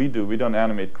so what we do, we don't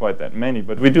animate quite that many,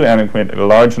 but we do animate a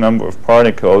large number of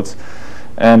particles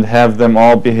and have them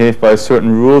all behave by a certain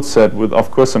rule set with, of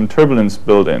course, some turbulence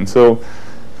built in. So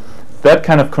that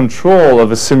kind of control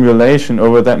of a simulation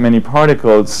over that many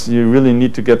particles, you really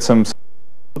need to get some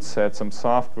set, some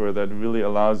software that really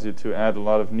allows you to add a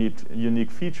lot of neat, unique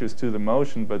features to the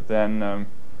motion, but then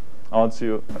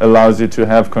also allows you to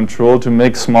have control to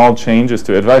make small changes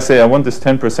to it. If I say I want this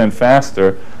 10%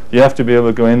 faster, you have to be able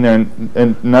to go in there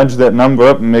and nudge that number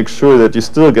up and make sure that you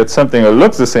still get something that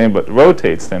looks the same but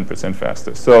rotates 10%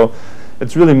 faster. So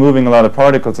it's really moving a lot of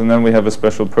particles, and then we have a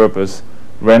special purpose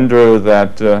render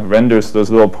that renders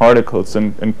those little particles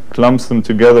and clumps them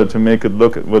together to make it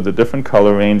look with the different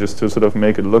color ranges to sort of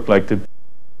make it look like the...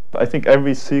 I think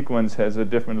every sequence has a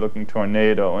different looking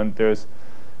tornado, and there's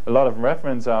a lot of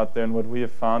reference out there, and what we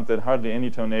have found that hardly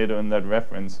any tornado in that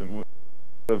reference of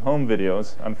home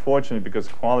videos, unfortunately, because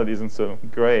quality isn't so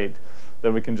great,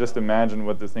 that we can just imagine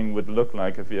what the thing would look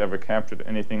like if you ever captured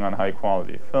anything on high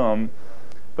quality film.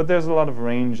 But there's a lot of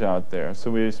range out there, so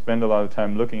we spend a lot of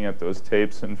time looking at those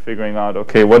tapes and figuring out,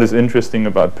 okay, what is interesting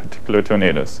about particular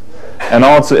tornadoes, and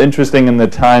also interesting in the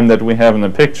time that we have in the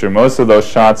picture. Most of those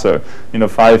shots are,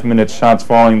 5-minute shots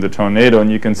following the tornado, and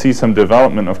you can see some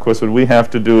development. Of course, what we have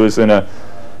to do is in a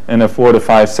 4 to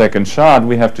 5 second shot,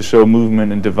 we have to show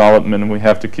movement and development, and we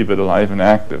have to keep it alive and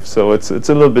active. So it's a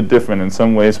little bit different. In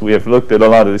some ways, we have looked at a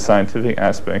lot of the scientific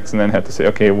aspects and then had to say,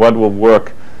 okay, what will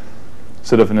work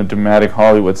sort of in a dramatic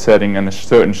Hollywood setting and a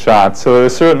certain shot. So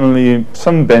there's certainly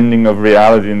some bending of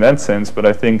reality in that sense, but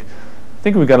I think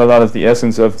we got a lot of the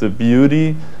essence of the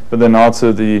beauty, but then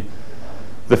also the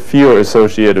fear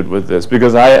associated with this.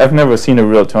 Because I've never seen a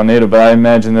real tornado, but I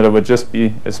imagine that I would just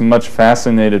be as much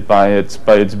fascinated by its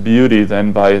beauty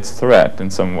than by its threat in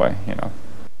some way,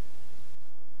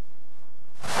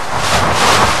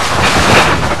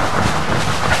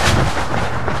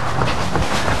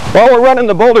 Well, we're running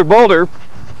the Boulder Boulder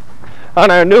on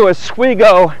our new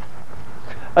Oswego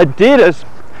Adidas.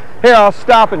 Here, I'll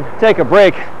stop and take a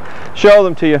break, show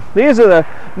them to you. These are the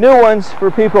new ones for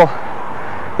people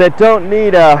that don't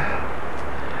need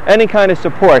any kind of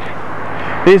support.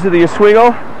 These are the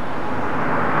Oswego,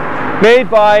 made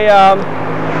by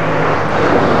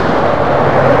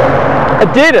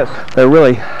Adidas. They're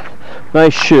really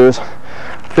nice shoes.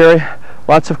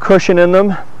 Lots of cushion in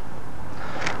them.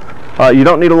 You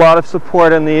don't need a lot of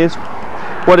support in these.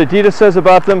 What Adidas says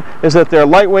about them is that they're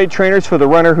lightweight trainers for the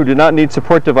runner who do not need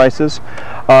support devices.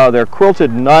 They're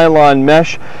quilted nylon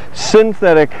mesh,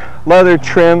 synthetic leather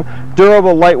trim,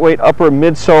 durable lightweight upper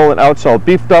midsole and outsole,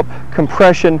 beefed up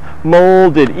compression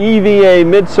molded EVA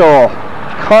midsole,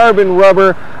 carbon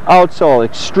rubber outsole,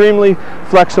 extremely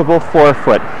flexible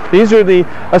forefoot. These are the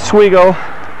Oswego,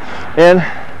 and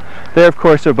they of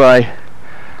course are by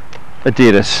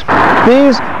Adidas.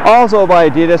 These, also by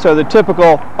Adidas, are the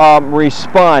typical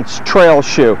response trail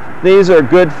shoe. These are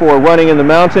good for running in the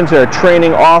mountains. They're a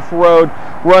training off-road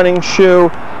running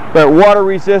shoe. They're water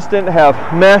resistant, have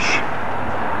mesh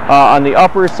on the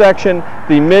upper section,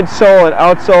 the midsole and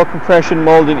outsole compression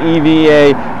molded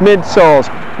EVA midsoles.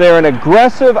 They're an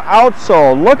aggressive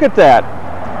outsole. Look at that.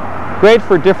 Great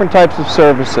for different types of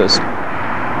surfaces.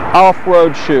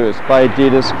 Off-road shoes by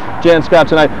Adidas. Jann Scott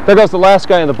Tonight. There goes the last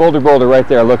guy in the Boulder Boulder right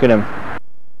there. Look at him.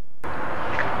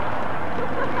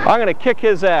 I'm going to kick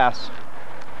his ass.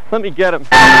 Let me get him.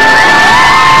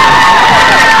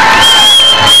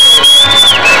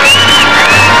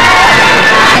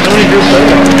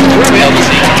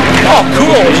 Oh,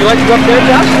 cool. Would you like to go up there,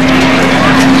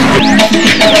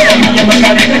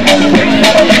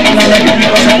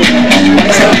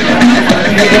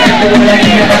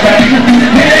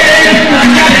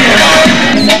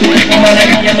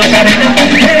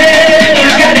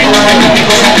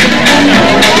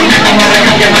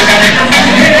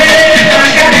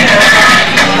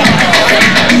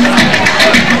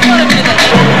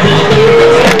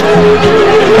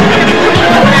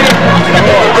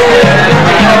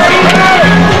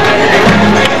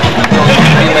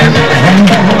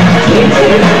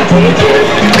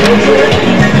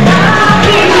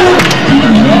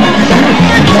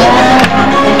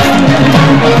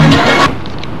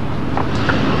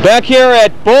 Back here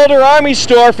at Boulder Army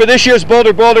store for this year's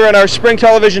Boulder Boulder and our spring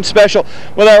television special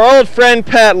with our old friend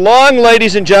Pat Long,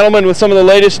 ladies and gentlemen, with some of the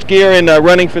latest gear in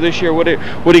running for this year. What are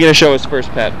you going to show us first,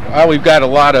 Pat? Well, we've got a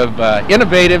lot of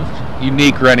innovative,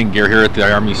 unique running gear here at the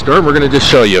Army store. We're going to just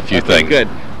show you a few things. Good.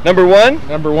 Number one,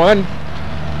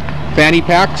 fanny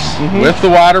packs with the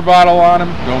water bottle on them.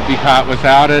 Don't be hot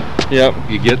without it. Yep.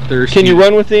 You get thirsty. Can you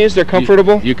run with these? They're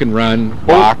comfortable? You can run,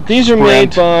 walk, These are sprint.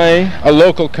 made by a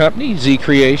local company, Z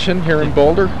Creation, here in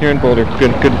Boulder. Here in Boulder.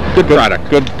 Good product.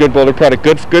 Good Boulder product.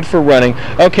 Good for running.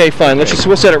 Okay, fine. Okay.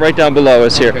 We'll set it right down below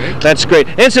us here. Okay. That's great.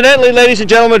 Incidentally, ladies and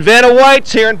gentlemen, Vanna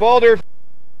White's here in Boulder.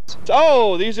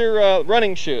 Oh, these are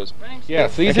running shoes.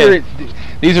 Yes, these are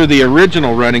the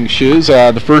original running shoes.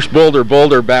 The first Boulder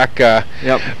back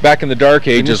in the dark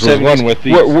ages was run with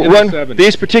these.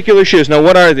 These particular shoes. Now,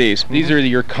 what are these? These are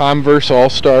your Converse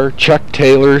All-Star Chuck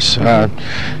Taylors. These are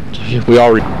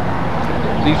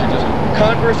just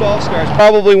Converse All-Stars.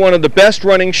 Probably one of the best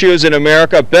running shoes in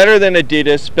America. Better than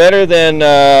Adidas. Better than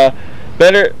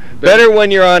better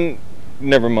when you're on.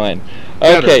 Never mind.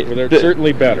 Okay, they're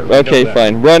certainly better. Okay,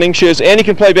 fine. Running shoes, and you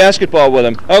can play basketball with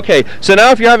them. Okay, so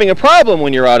now if you're having a problem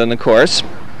when you're out on the course,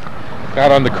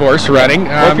 running.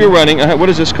 Or if you're running, what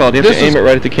is this called? You have to aim it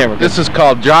right at the camera. This is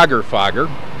called jogger fogger.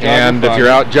 And if you're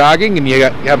out jogging and you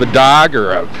have a dog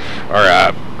or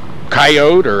a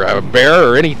coyote or a bear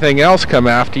or anything else come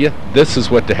after you, this is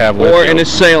what to have with you. Or an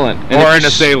assailant.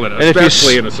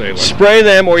 Especially an assailant. Spray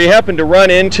them, or you happen to run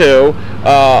into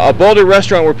a Boulder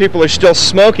restaurant where people are still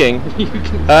smoking. You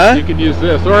can use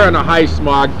this, or on a high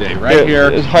smog day,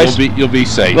 you'll be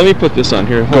safe. Let me put this on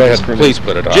here. Go ahead, please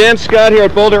put it on. Jann Scott here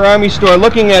at Boulder Army store,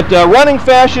 looking at running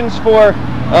fashions for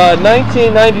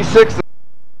 1996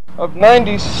 of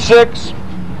 96.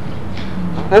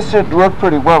 This should work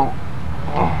pretty well.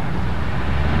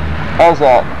 How's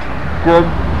that? Good.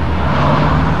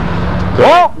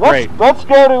 Well,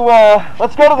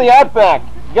 let's go to the Outback.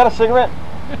 You got a cigarette?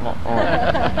 No. All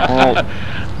right.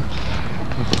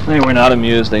 They were not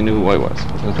amused. They knew who I was.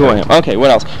 Who I am. Okay. What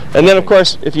else? And then, of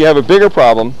course, if you have a bigger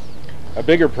problem,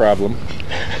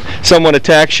 someone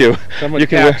attacks you.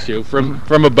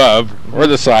 From above or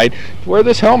the side. Wear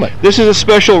this helmet. This is a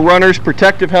special runner's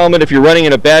protective helmet. If you're running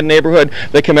in a bad neighborhood,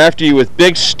 they come after you with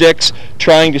big sticks,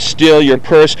 trying to steal your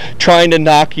purse, trying to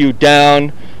knock you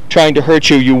down, trying to hurt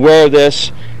you. You wear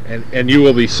this, and you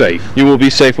will be safe. You will be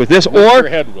safe with this, or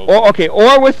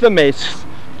with the mace.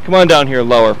 Come on down here,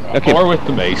 lower. Okay. Or with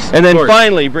the mace. And then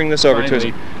finally, bring this over to us.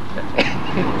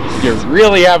 You're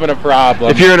really having a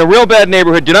problem. If you're in a real bad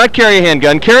neighborhood, do not carry a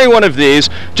handgun. Carry one of these.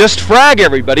 Just frag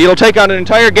everybody. It'll take on an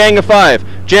entire gang of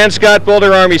 5. Jann Scott,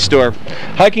 Boulder Army store.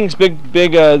 Hiking's big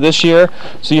this year,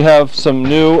 so you have some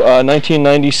new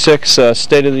 1996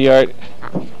 state-of-the-art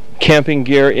camping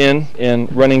gear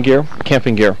and running gear.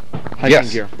 Camping gear. Hiking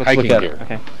gear. Let's look at it.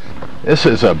 Okay. This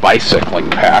is a bicycling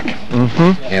pack,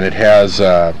 and it has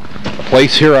a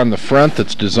place here on the front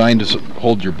that's designed to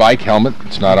hold your bike helmet.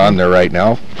 It's not on there right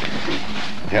now.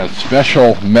 It has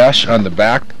special mesh on the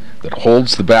back that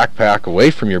holds the backpack away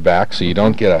from your back, so you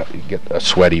don't get a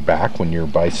sweaty back when you're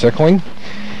bicycling.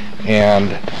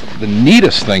 And the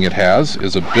neatest thing it has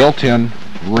is a built-in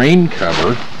rain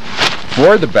cover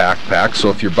for the backpack, so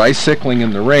if you're bicycling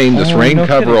in the rain, this rain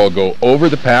cover will go over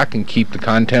the pack and keep the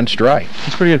contents dry.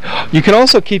 That's pretty good. You can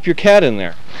also keep your cat in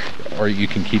there. Or you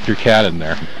can keep your cat in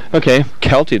there. Okay,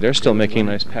 Kelty, they're still making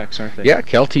nice packs, aren't they? Yeah,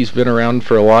 Kelty's been around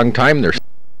for a long time. There's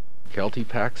Kelty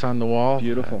packs on the wall.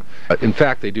 Beautiful. In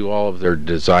fact, they do all of their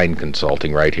design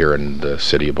consulting right here in the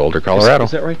city of Boulder, Colorado.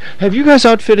 Is that right? Have you guys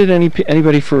outfitted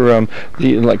anybody for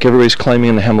like everybody's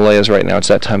climbing in the Himalayas right now? It's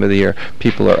that time of the year.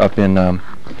 People are up in.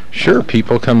 Sure,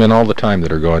 people come in all the time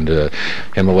that are going to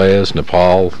Himalayas,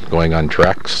 Nepal, going on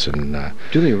treks, and.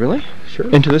 Do they really? Sure.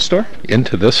 Into this store?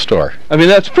 Into this store. I mean,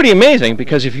 that's pretty amazing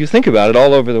because if you think about it,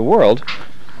 all over the world.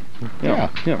 Yeah.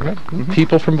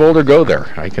 People from Boulder go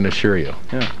there, I can assure you.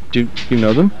 Yeah. Do you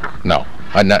know them? No,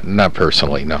 not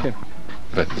personally, no. Okay.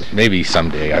 But maybe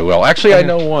someday I will. Actually, I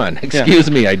know one. Excuse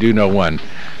me, I do know one.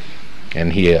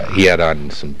 And he had on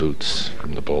some boots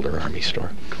from the Boulder Army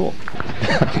store. Cool.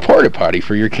 Porta potty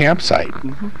for your campsite.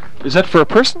 Is that for a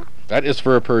person? That is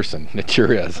for a person. It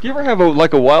sure is. Do you ever have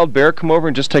a wild bear come over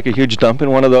and just take a huge dump in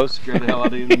one of those? Scare the hell out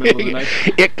of you in the middle of the night?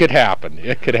 It could happen.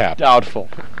 It could happen. Doubtful.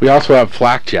 We also have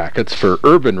flak jackets for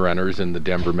urban runners in the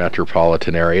Denver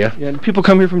metropolitan area. Yeah, and people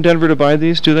come here from Denver to buy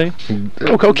these, do they?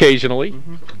 Occasionally.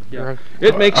 Yeah.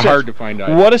 It makes sense. Hard to find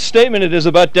out. What a statement it is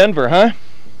about Denver, huh?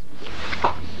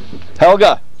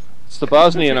 Helga. It's the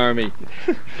Bosnian Army.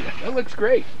 That looks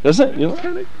great. Doesn't it? You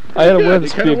know? I had to wear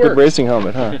this big racing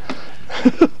helmet, huh?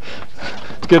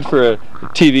 good for a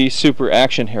TV super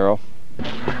action hero.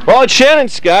 Well, it's Jann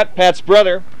Scott, Pat's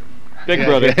brother, big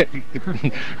brother,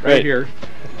 right here.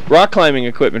 Rock climbing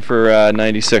equipment for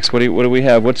 '96. What do we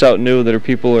have? What's out new that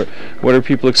what are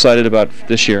people excited about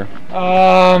this year?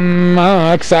 I don't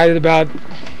know, excited about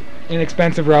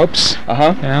inexpensive ropes. You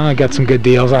know, I got some good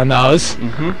deals on those.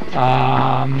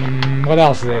 What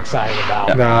else are they excited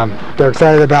about? They're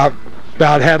excited about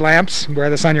headlamps. Wear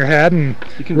this on your head and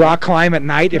you can rock climb at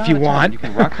night if you want. You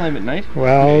can rock climb at night?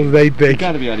 Well, they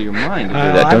got to be out of your mind to do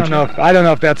that, I don't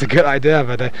know if that's a good idea,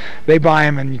 but they buy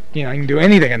them, and you know, you can do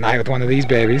anything at night with one of these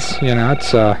babies. You know,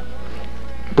 it's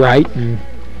bright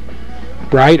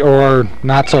or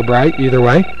not so bright, either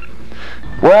way.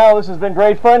 Well, this has been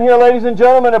great fun here, ladies and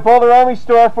gentlemen, at Boulder Army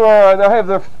store. They have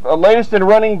the latest in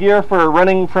running gear for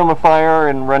running from a fire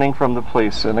and running from the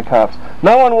police and the cops.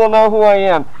 No one will know who I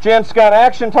am. Jann Scott,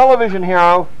 action television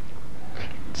hero.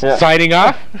 Yeah. Signing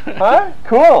off? Huh?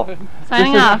 Cool.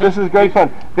 Signing off. This is great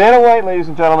fun. Vanna White, ladies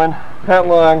and gentlemen. Pat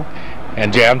Long.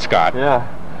 And Jann Scott. Yeah.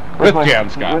 With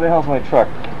Jann Scott. Where the hell's my truck?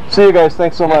 See you guys.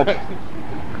 Thanks so much.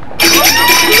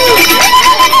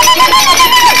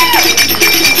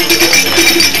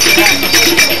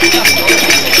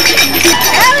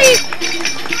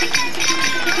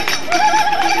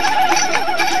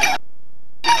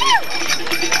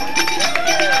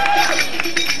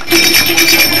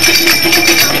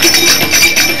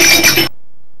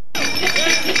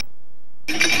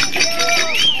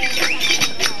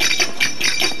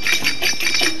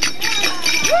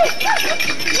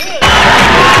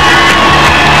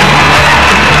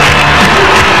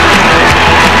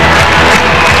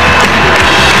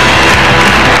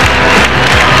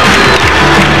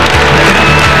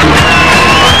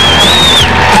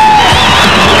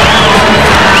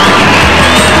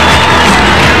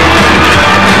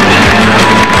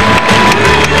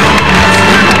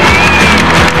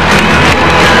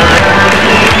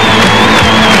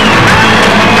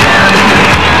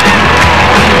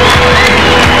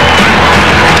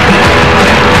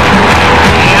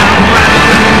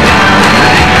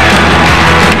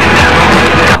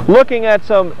 Looking at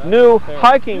some new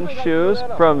hiking shoes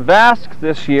from Vask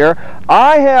this year.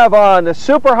 I have on the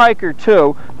Super Hiker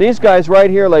 2. These guys right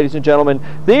here, ladies and gentlemen.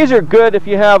 These are good if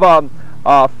you have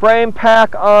a frame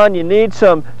pack on. You need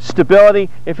some stability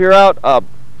if you're out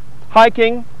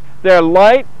hiking. They're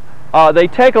light. They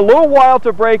take a little while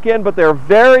to break in, but they're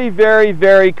very, very,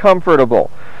 very comfortable.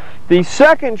 The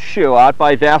second shoe out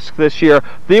by Vask this year,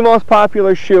 the most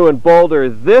popular shoe in Boulder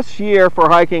this year for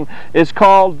hiking, is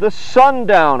called the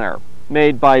Sundowner,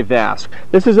 made by Vask.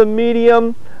 This is a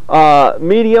medium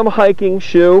hiking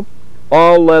shoe,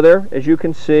 all leather, as you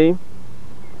can see.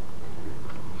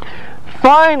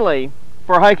 Finally,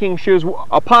 for hiking shoes,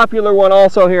 a popular one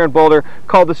also here in Boulder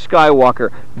called the Skywalker.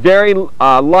 Very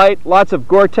light, lots of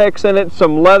Gore-Tex in it,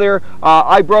 some leather.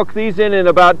 I broke these in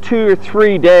about 2 or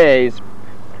 3 days.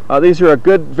 These are a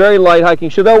good, very light hiking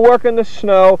shoe. They'll work in the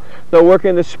snow, they'll work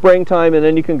in the springtime, and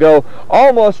then you can go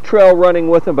almost trail running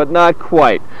with them, but not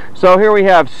quite. So here we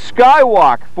have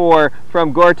Skywalk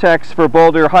from Gore-Tex for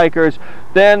Boulder hikers.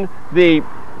 Then the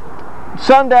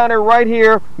Sundowner right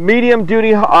here, medium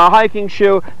duty hiking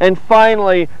shoe. And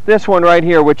finally, this one right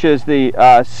here, which is the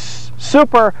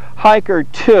Super Hiker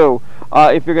 2,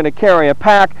 if you're going to carry a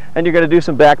pack and you're going to do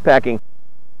some backpacking.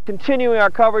 Continuing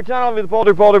our coverage, not only with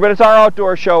Boulder, but it's our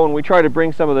outdoor show, and we try to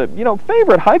bring some of the,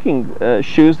 favorite hiking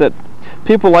shoes that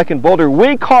people like in Boulder.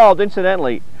 We called,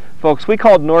 incidentally, folks, we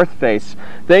called North Face.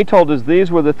 They told us these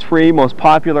were the 3 most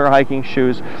popular hiking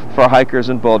shoes for hikers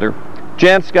in Boulder.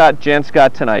 Jann Scott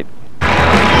Tonight.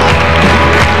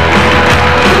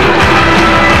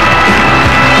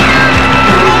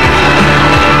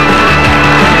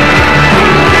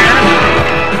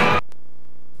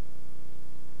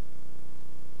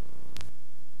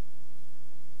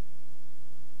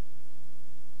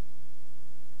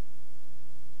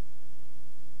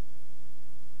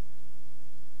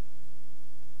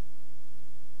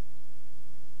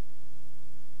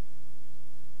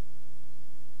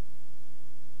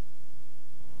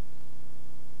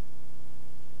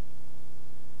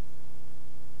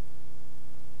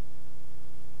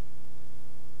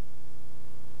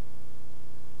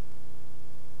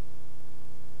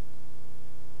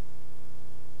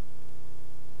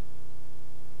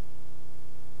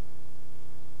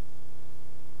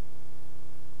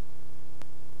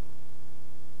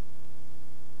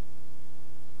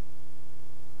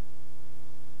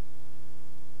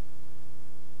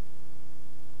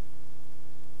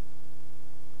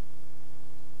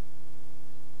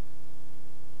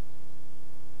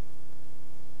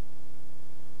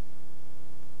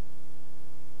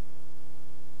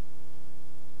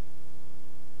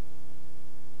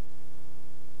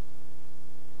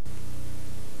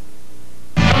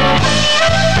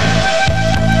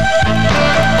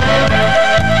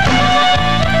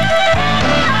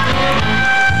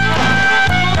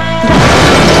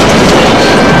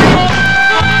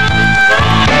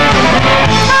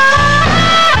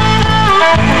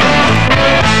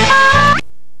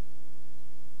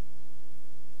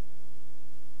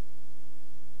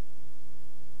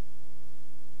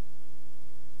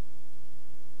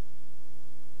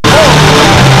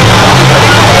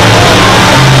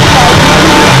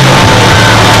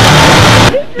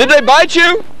 they bite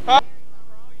you? Yeah.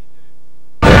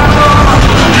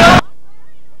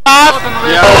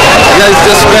 You guys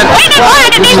just spent. Wait a minute, I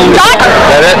didn't even talk.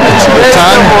 That it?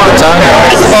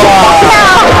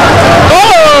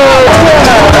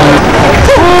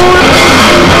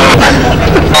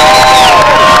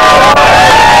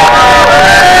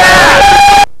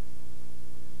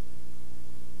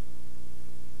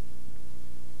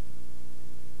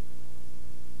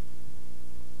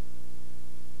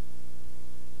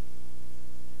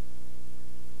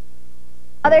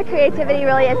 Other creativity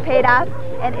really has paid off,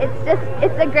 and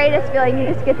it's the greatest feeling.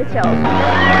 You just get the chills.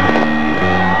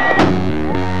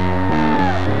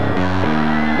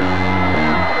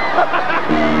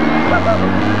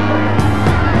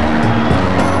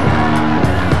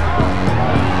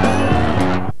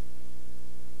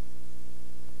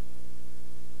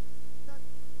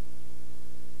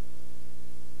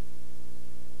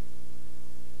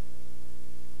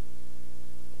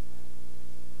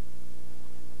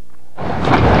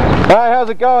 Hi, how's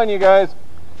it going, you guys?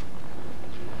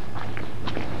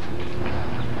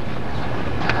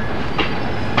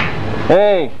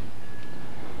 Hey,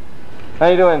 how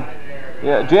you doing?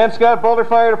 Yeah, Jann Scott, Boulder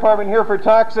Fire Department here for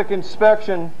toxic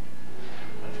inspection.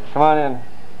 Come on in.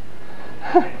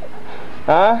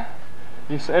 Huh?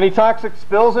 Any toxic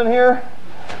spills in here?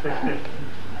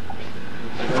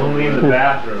 Only in the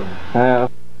bathroom. Yeah.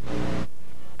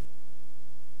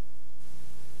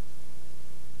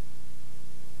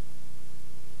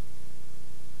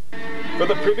 For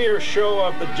the premiere show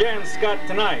of the Jann Scott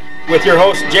Tonight, with your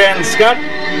host Jann Scott.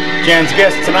 Jann's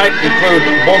guests tonight include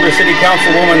Boulder City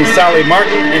Councilwoman Sally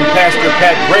Martin and Pastor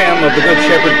Pat Graham of the Good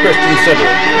Shepherd Christian Center.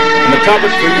 And the topic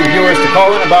for you viewers to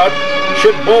call in about: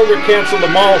 should Boulder cancel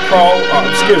the Mall Crawl,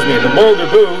 the Boulder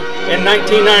Boo in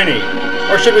 1990?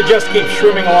 Or should we just keep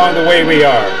shrooming along the way we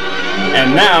are?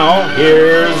 And now,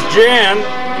 here's Jann.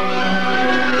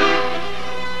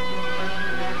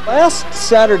 Last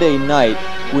Saturday night,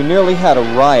 we nearly had a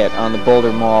riot on the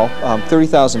Boulder Mall.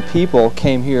 30,000 people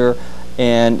came here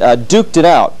and duked it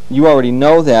out. You already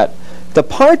know that. The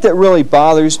part that really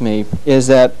bothers me is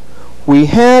that we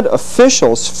had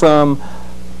officials from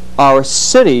our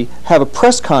city have a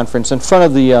press conference in front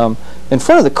of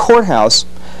the courthouse.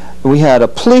 We had a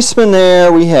policeman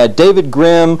there. We had David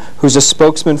Grimm, who's a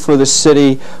spokesman for the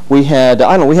city. We had,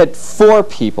 we had 4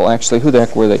 people, actually. Who the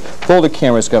heck were they? Boulder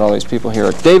Camera's got all these people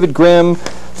here. David Grimm,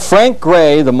 Frank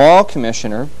Gray, the mall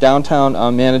commissioner, Downtown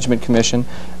Management Commission,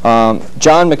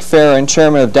 John McFerrin,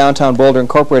 chairman of Downtown Boulder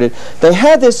Incorporated. They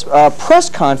had this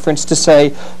press conference to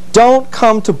say, don't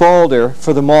come to Boulder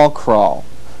for the mall crawl.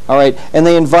 All right, and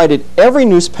they invited every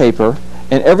newspaper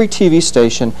and every TV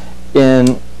station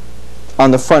on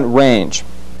the Front Range.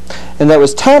 And that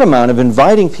was tantamount of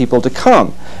inviting people to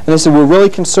come. And they said, we're really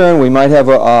concerned, we might have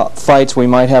fights, we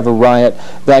might have a riot,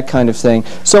 that kind of thing.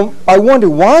 So I wonder,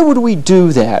 why would we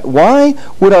do that? Why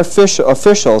would our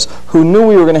officials who knew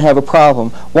we were going to have a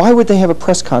problem, why would they have a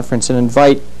press conference and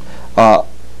invite a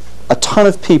ton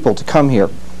of people to come here?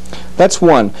 That's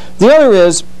one. The other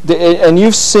is, and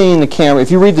you've seen the camera, if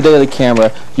you read the Daily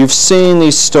Camera, you've seen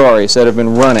these stories that have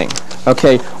been running.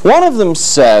 Okay, one of them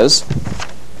says,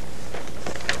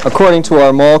 according to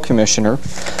our mall commissioner,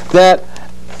 that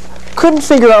couldn't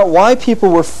figure out why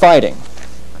people were fighting.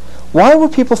 Why were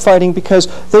people fighting? Because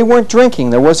they weren't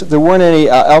drinking. There weren't any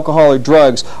alcohol or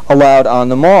drugs allowed on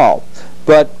the mall.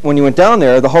 But when you went down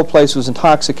there, the whole place was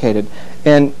intoxicated.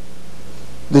 And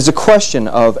there's a question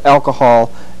of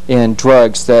alcohol and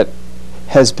drugs that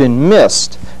has been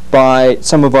missed by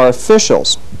some of our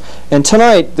officials. And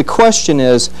tonight, the question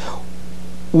is,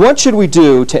 what should we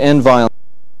do to end violence?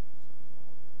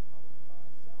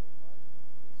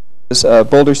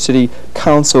 Boulder City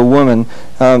Councilwoman.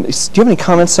 Do you have any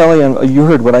comments, Sally? You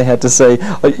heard what I had to say.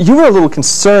 You were a little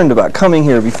concerned about coming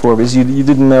here before because you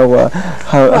didn't know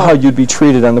how you'd be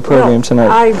treated on the program tonight.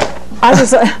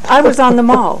 I was on the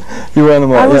mall. You were on the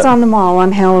mall. I was on the mall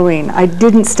on Halloween. I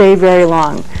didn't stay very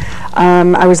long.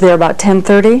 I was there about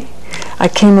 10:30. I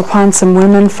came upon some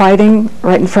women fighting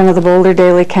right in front of the Boulder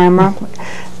Daily Camera.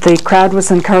 The crowd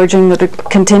was encouraging them to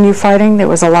continue fighting. There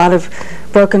was a lot of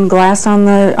broken glass on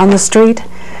the street,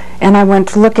 and I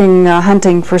went looking,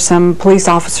 hunting for some police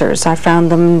officers. I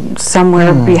found them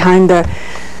somewhere behind the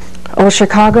Old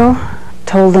Chicago,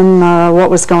 told them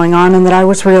what was going on and that I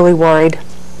was really worried.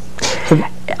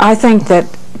 I think that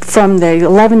from the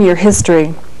 11-year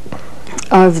history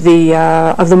of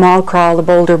the Mall Crawl, the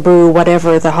Boulder Boo,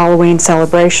 whatever, the Halloween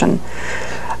celebration,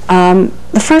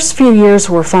 the first few years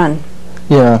were fun.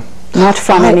 Yeah. Not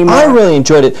fun anymore. I really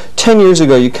enjoyed it. 10 years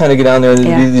ago, you kind of get down there and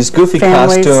there'd be these goofy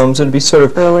costumes, and it'd be sort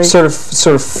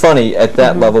of funny at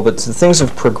that level. But things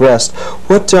have progressed.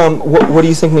 What do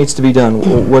you think needs to be done?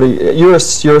 You're a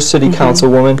city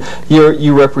councilwoman.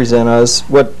 You represent us.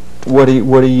 What do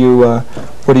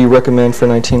you recommend for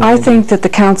 1990? I think that the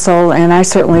council, and I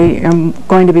certainly am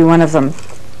going to be one of them,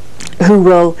 who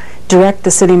will direct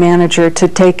the city manager to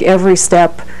take every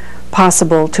step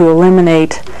possible to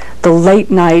eliminate the late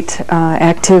night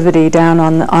activity down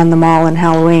on the mall in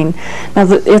Halloween. Now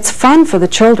it's fun for the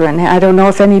children. I don't know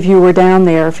if any of you were down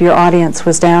there, if your audience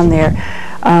was down there,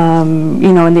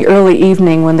 you know, in the early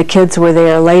evening when the kids were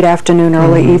there, late afternoon,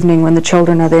 early evening when the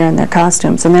children are there in their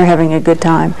costumes and they're having a good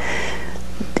time.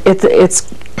 It's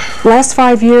last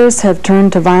 5 years have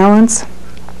turned to violence.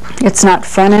 It's not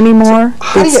fun anymore.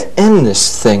 How do you end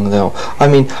this thing, though? I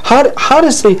mean, how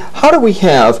do we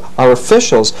have our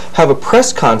officials have a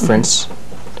press conference,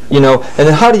 you know, and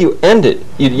then how do you end it?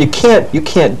 You can't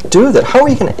do that. How are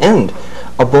you going to end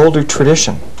a Boulder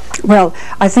tradition? Well,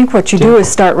 I think what you do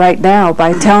is start right now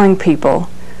by telling people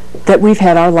that we've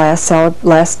had our last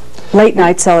late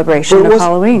night celebration of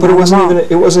Halloween. But it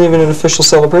wasn't even an official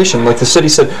celebration. Like the city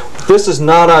said, this is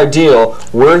not ideal.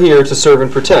 We're here to serve and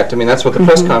protect. I mean, that's what the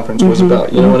press conference was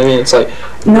about. You know what I mean? It's like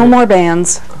no more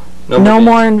bands. No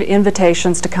more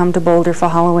invitations to come to Boulder for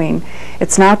Halloween.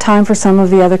 It's now time for some of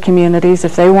the other communities,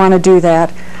 if they want to do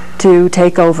that, to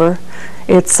take over.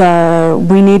 It's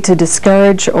we need to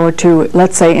discourage, or to,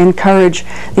 let's say, encourage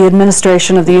the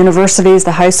administration of the universities,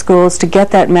 the high schools, to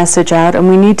get that message out, and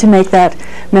we need to make that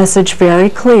message very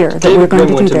clear that we're going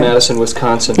to do that. David went to Madison,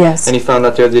 Wisconsin, yes, and he found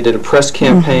out there they did a press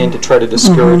campaign to try to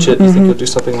discourage it. Do you think you'll do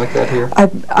something like that here?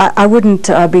 I wouldn't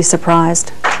be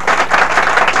surprised.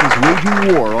 Is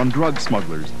waging war on drug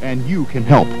smugglers, and you can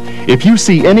help. If you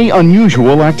see any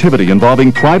unusual activity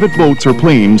involving private boats or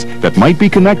planes that might be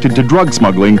connected to drug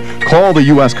smuggling, call the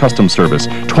U.S. Customs Service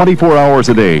 24 hours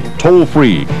a day,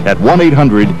 toll-free at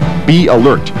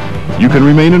 1-800-BE-ALERT. You can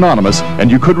remain anonymous,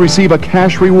 and you could receive a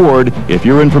cash reward if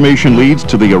your information leads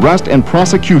to the arrest and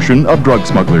prosecution of drug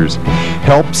smugglers.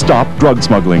 Help stop drug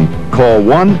smuggling. Call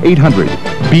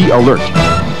 1-800-BE-ALERT.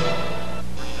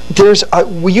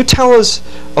 Will you tell us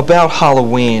about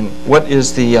Halloween? What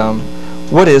is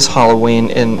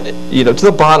Halloween, and to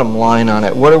the bottom line on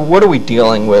it? What are we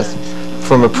dealing with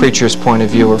from a preacher's point of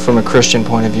view or from a Christian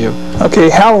point of view? Okay,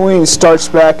 Halloween starts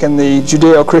back in the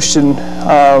Judeo-Christian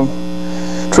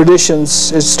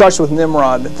traditions. It starts with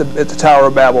Nimrod at the Tower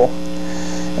of Babel,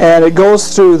 and it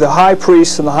goes through the high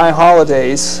priests and the high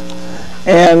holidays,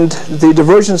 and the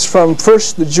diversions from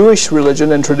first the Jewish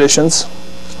religion and traditions.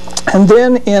 And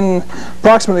then in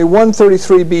approximately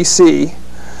 133 BC,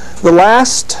 the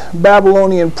last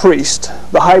Babylonian priest,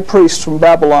 the high priest from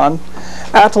Babylon,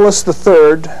 Attalus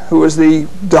III, who was the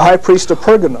high priest of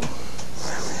Pergamum,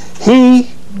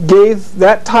 he gave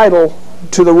that title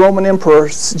to the Roman Emperor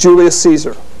Julius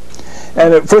Caesar.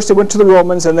 And at first it went to the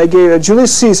Romans, and they gave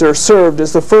Julius Caesar served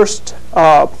as the first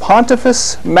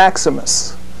Pontifex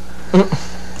Maximus.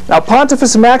 Now,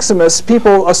 Pontifex Maximus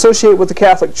people associate with the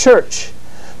Catholic Church.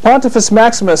 Pontifex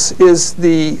Maximus is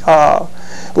the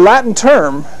Latin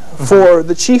term for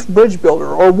the chief bridge builder,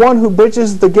 or one who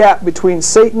bridges the gap between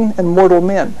Satan and mortal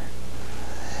men.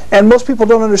 And most people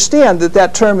don't understand that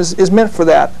that term is meant for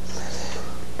that.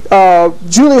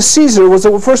 Julius Caesar was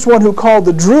the first one who called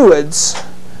the Druids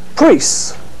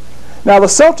priests. Now the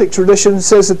Celtic tradition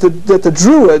says that the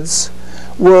Druids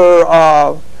were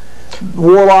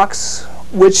warlocks,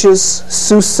 witches,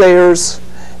 soothsayers,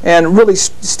 and really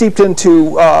steeped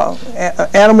into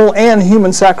animal and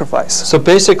human sacrifice. So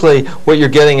basically what you're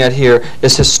getting at here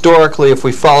is, historically, if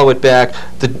we follow it back,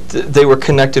 they were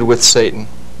connected with Satan.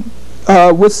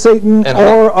 With Satan,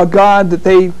 or a god that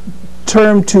they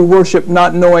termed to worship,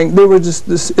 not knowing. They were just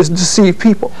deceived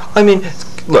people. I mean,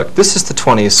 look, this is the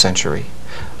 20th century.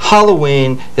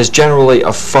 Halloween is generally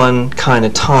a fun kind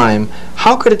of time.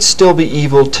 How could it still be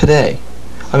evil today?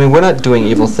 I mean, we're not doing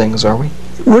evil things, are we?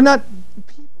 We're not.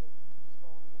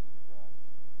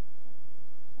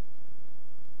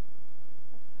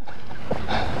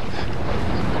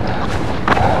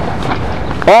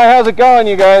 Hi, how's it going,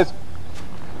 you guys?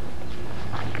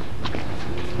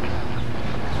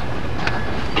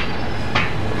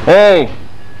 Hey,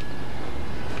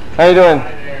 how you doing?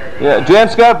 Yeah, Jann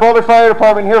Scott, Boulder Fire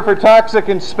Department here for toxic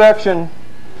inspection.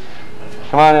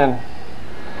 Come on in.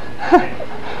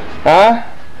 Huh?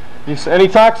 Any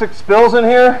toxic spills in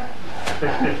here?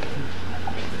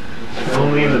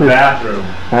 Only in the bathroom.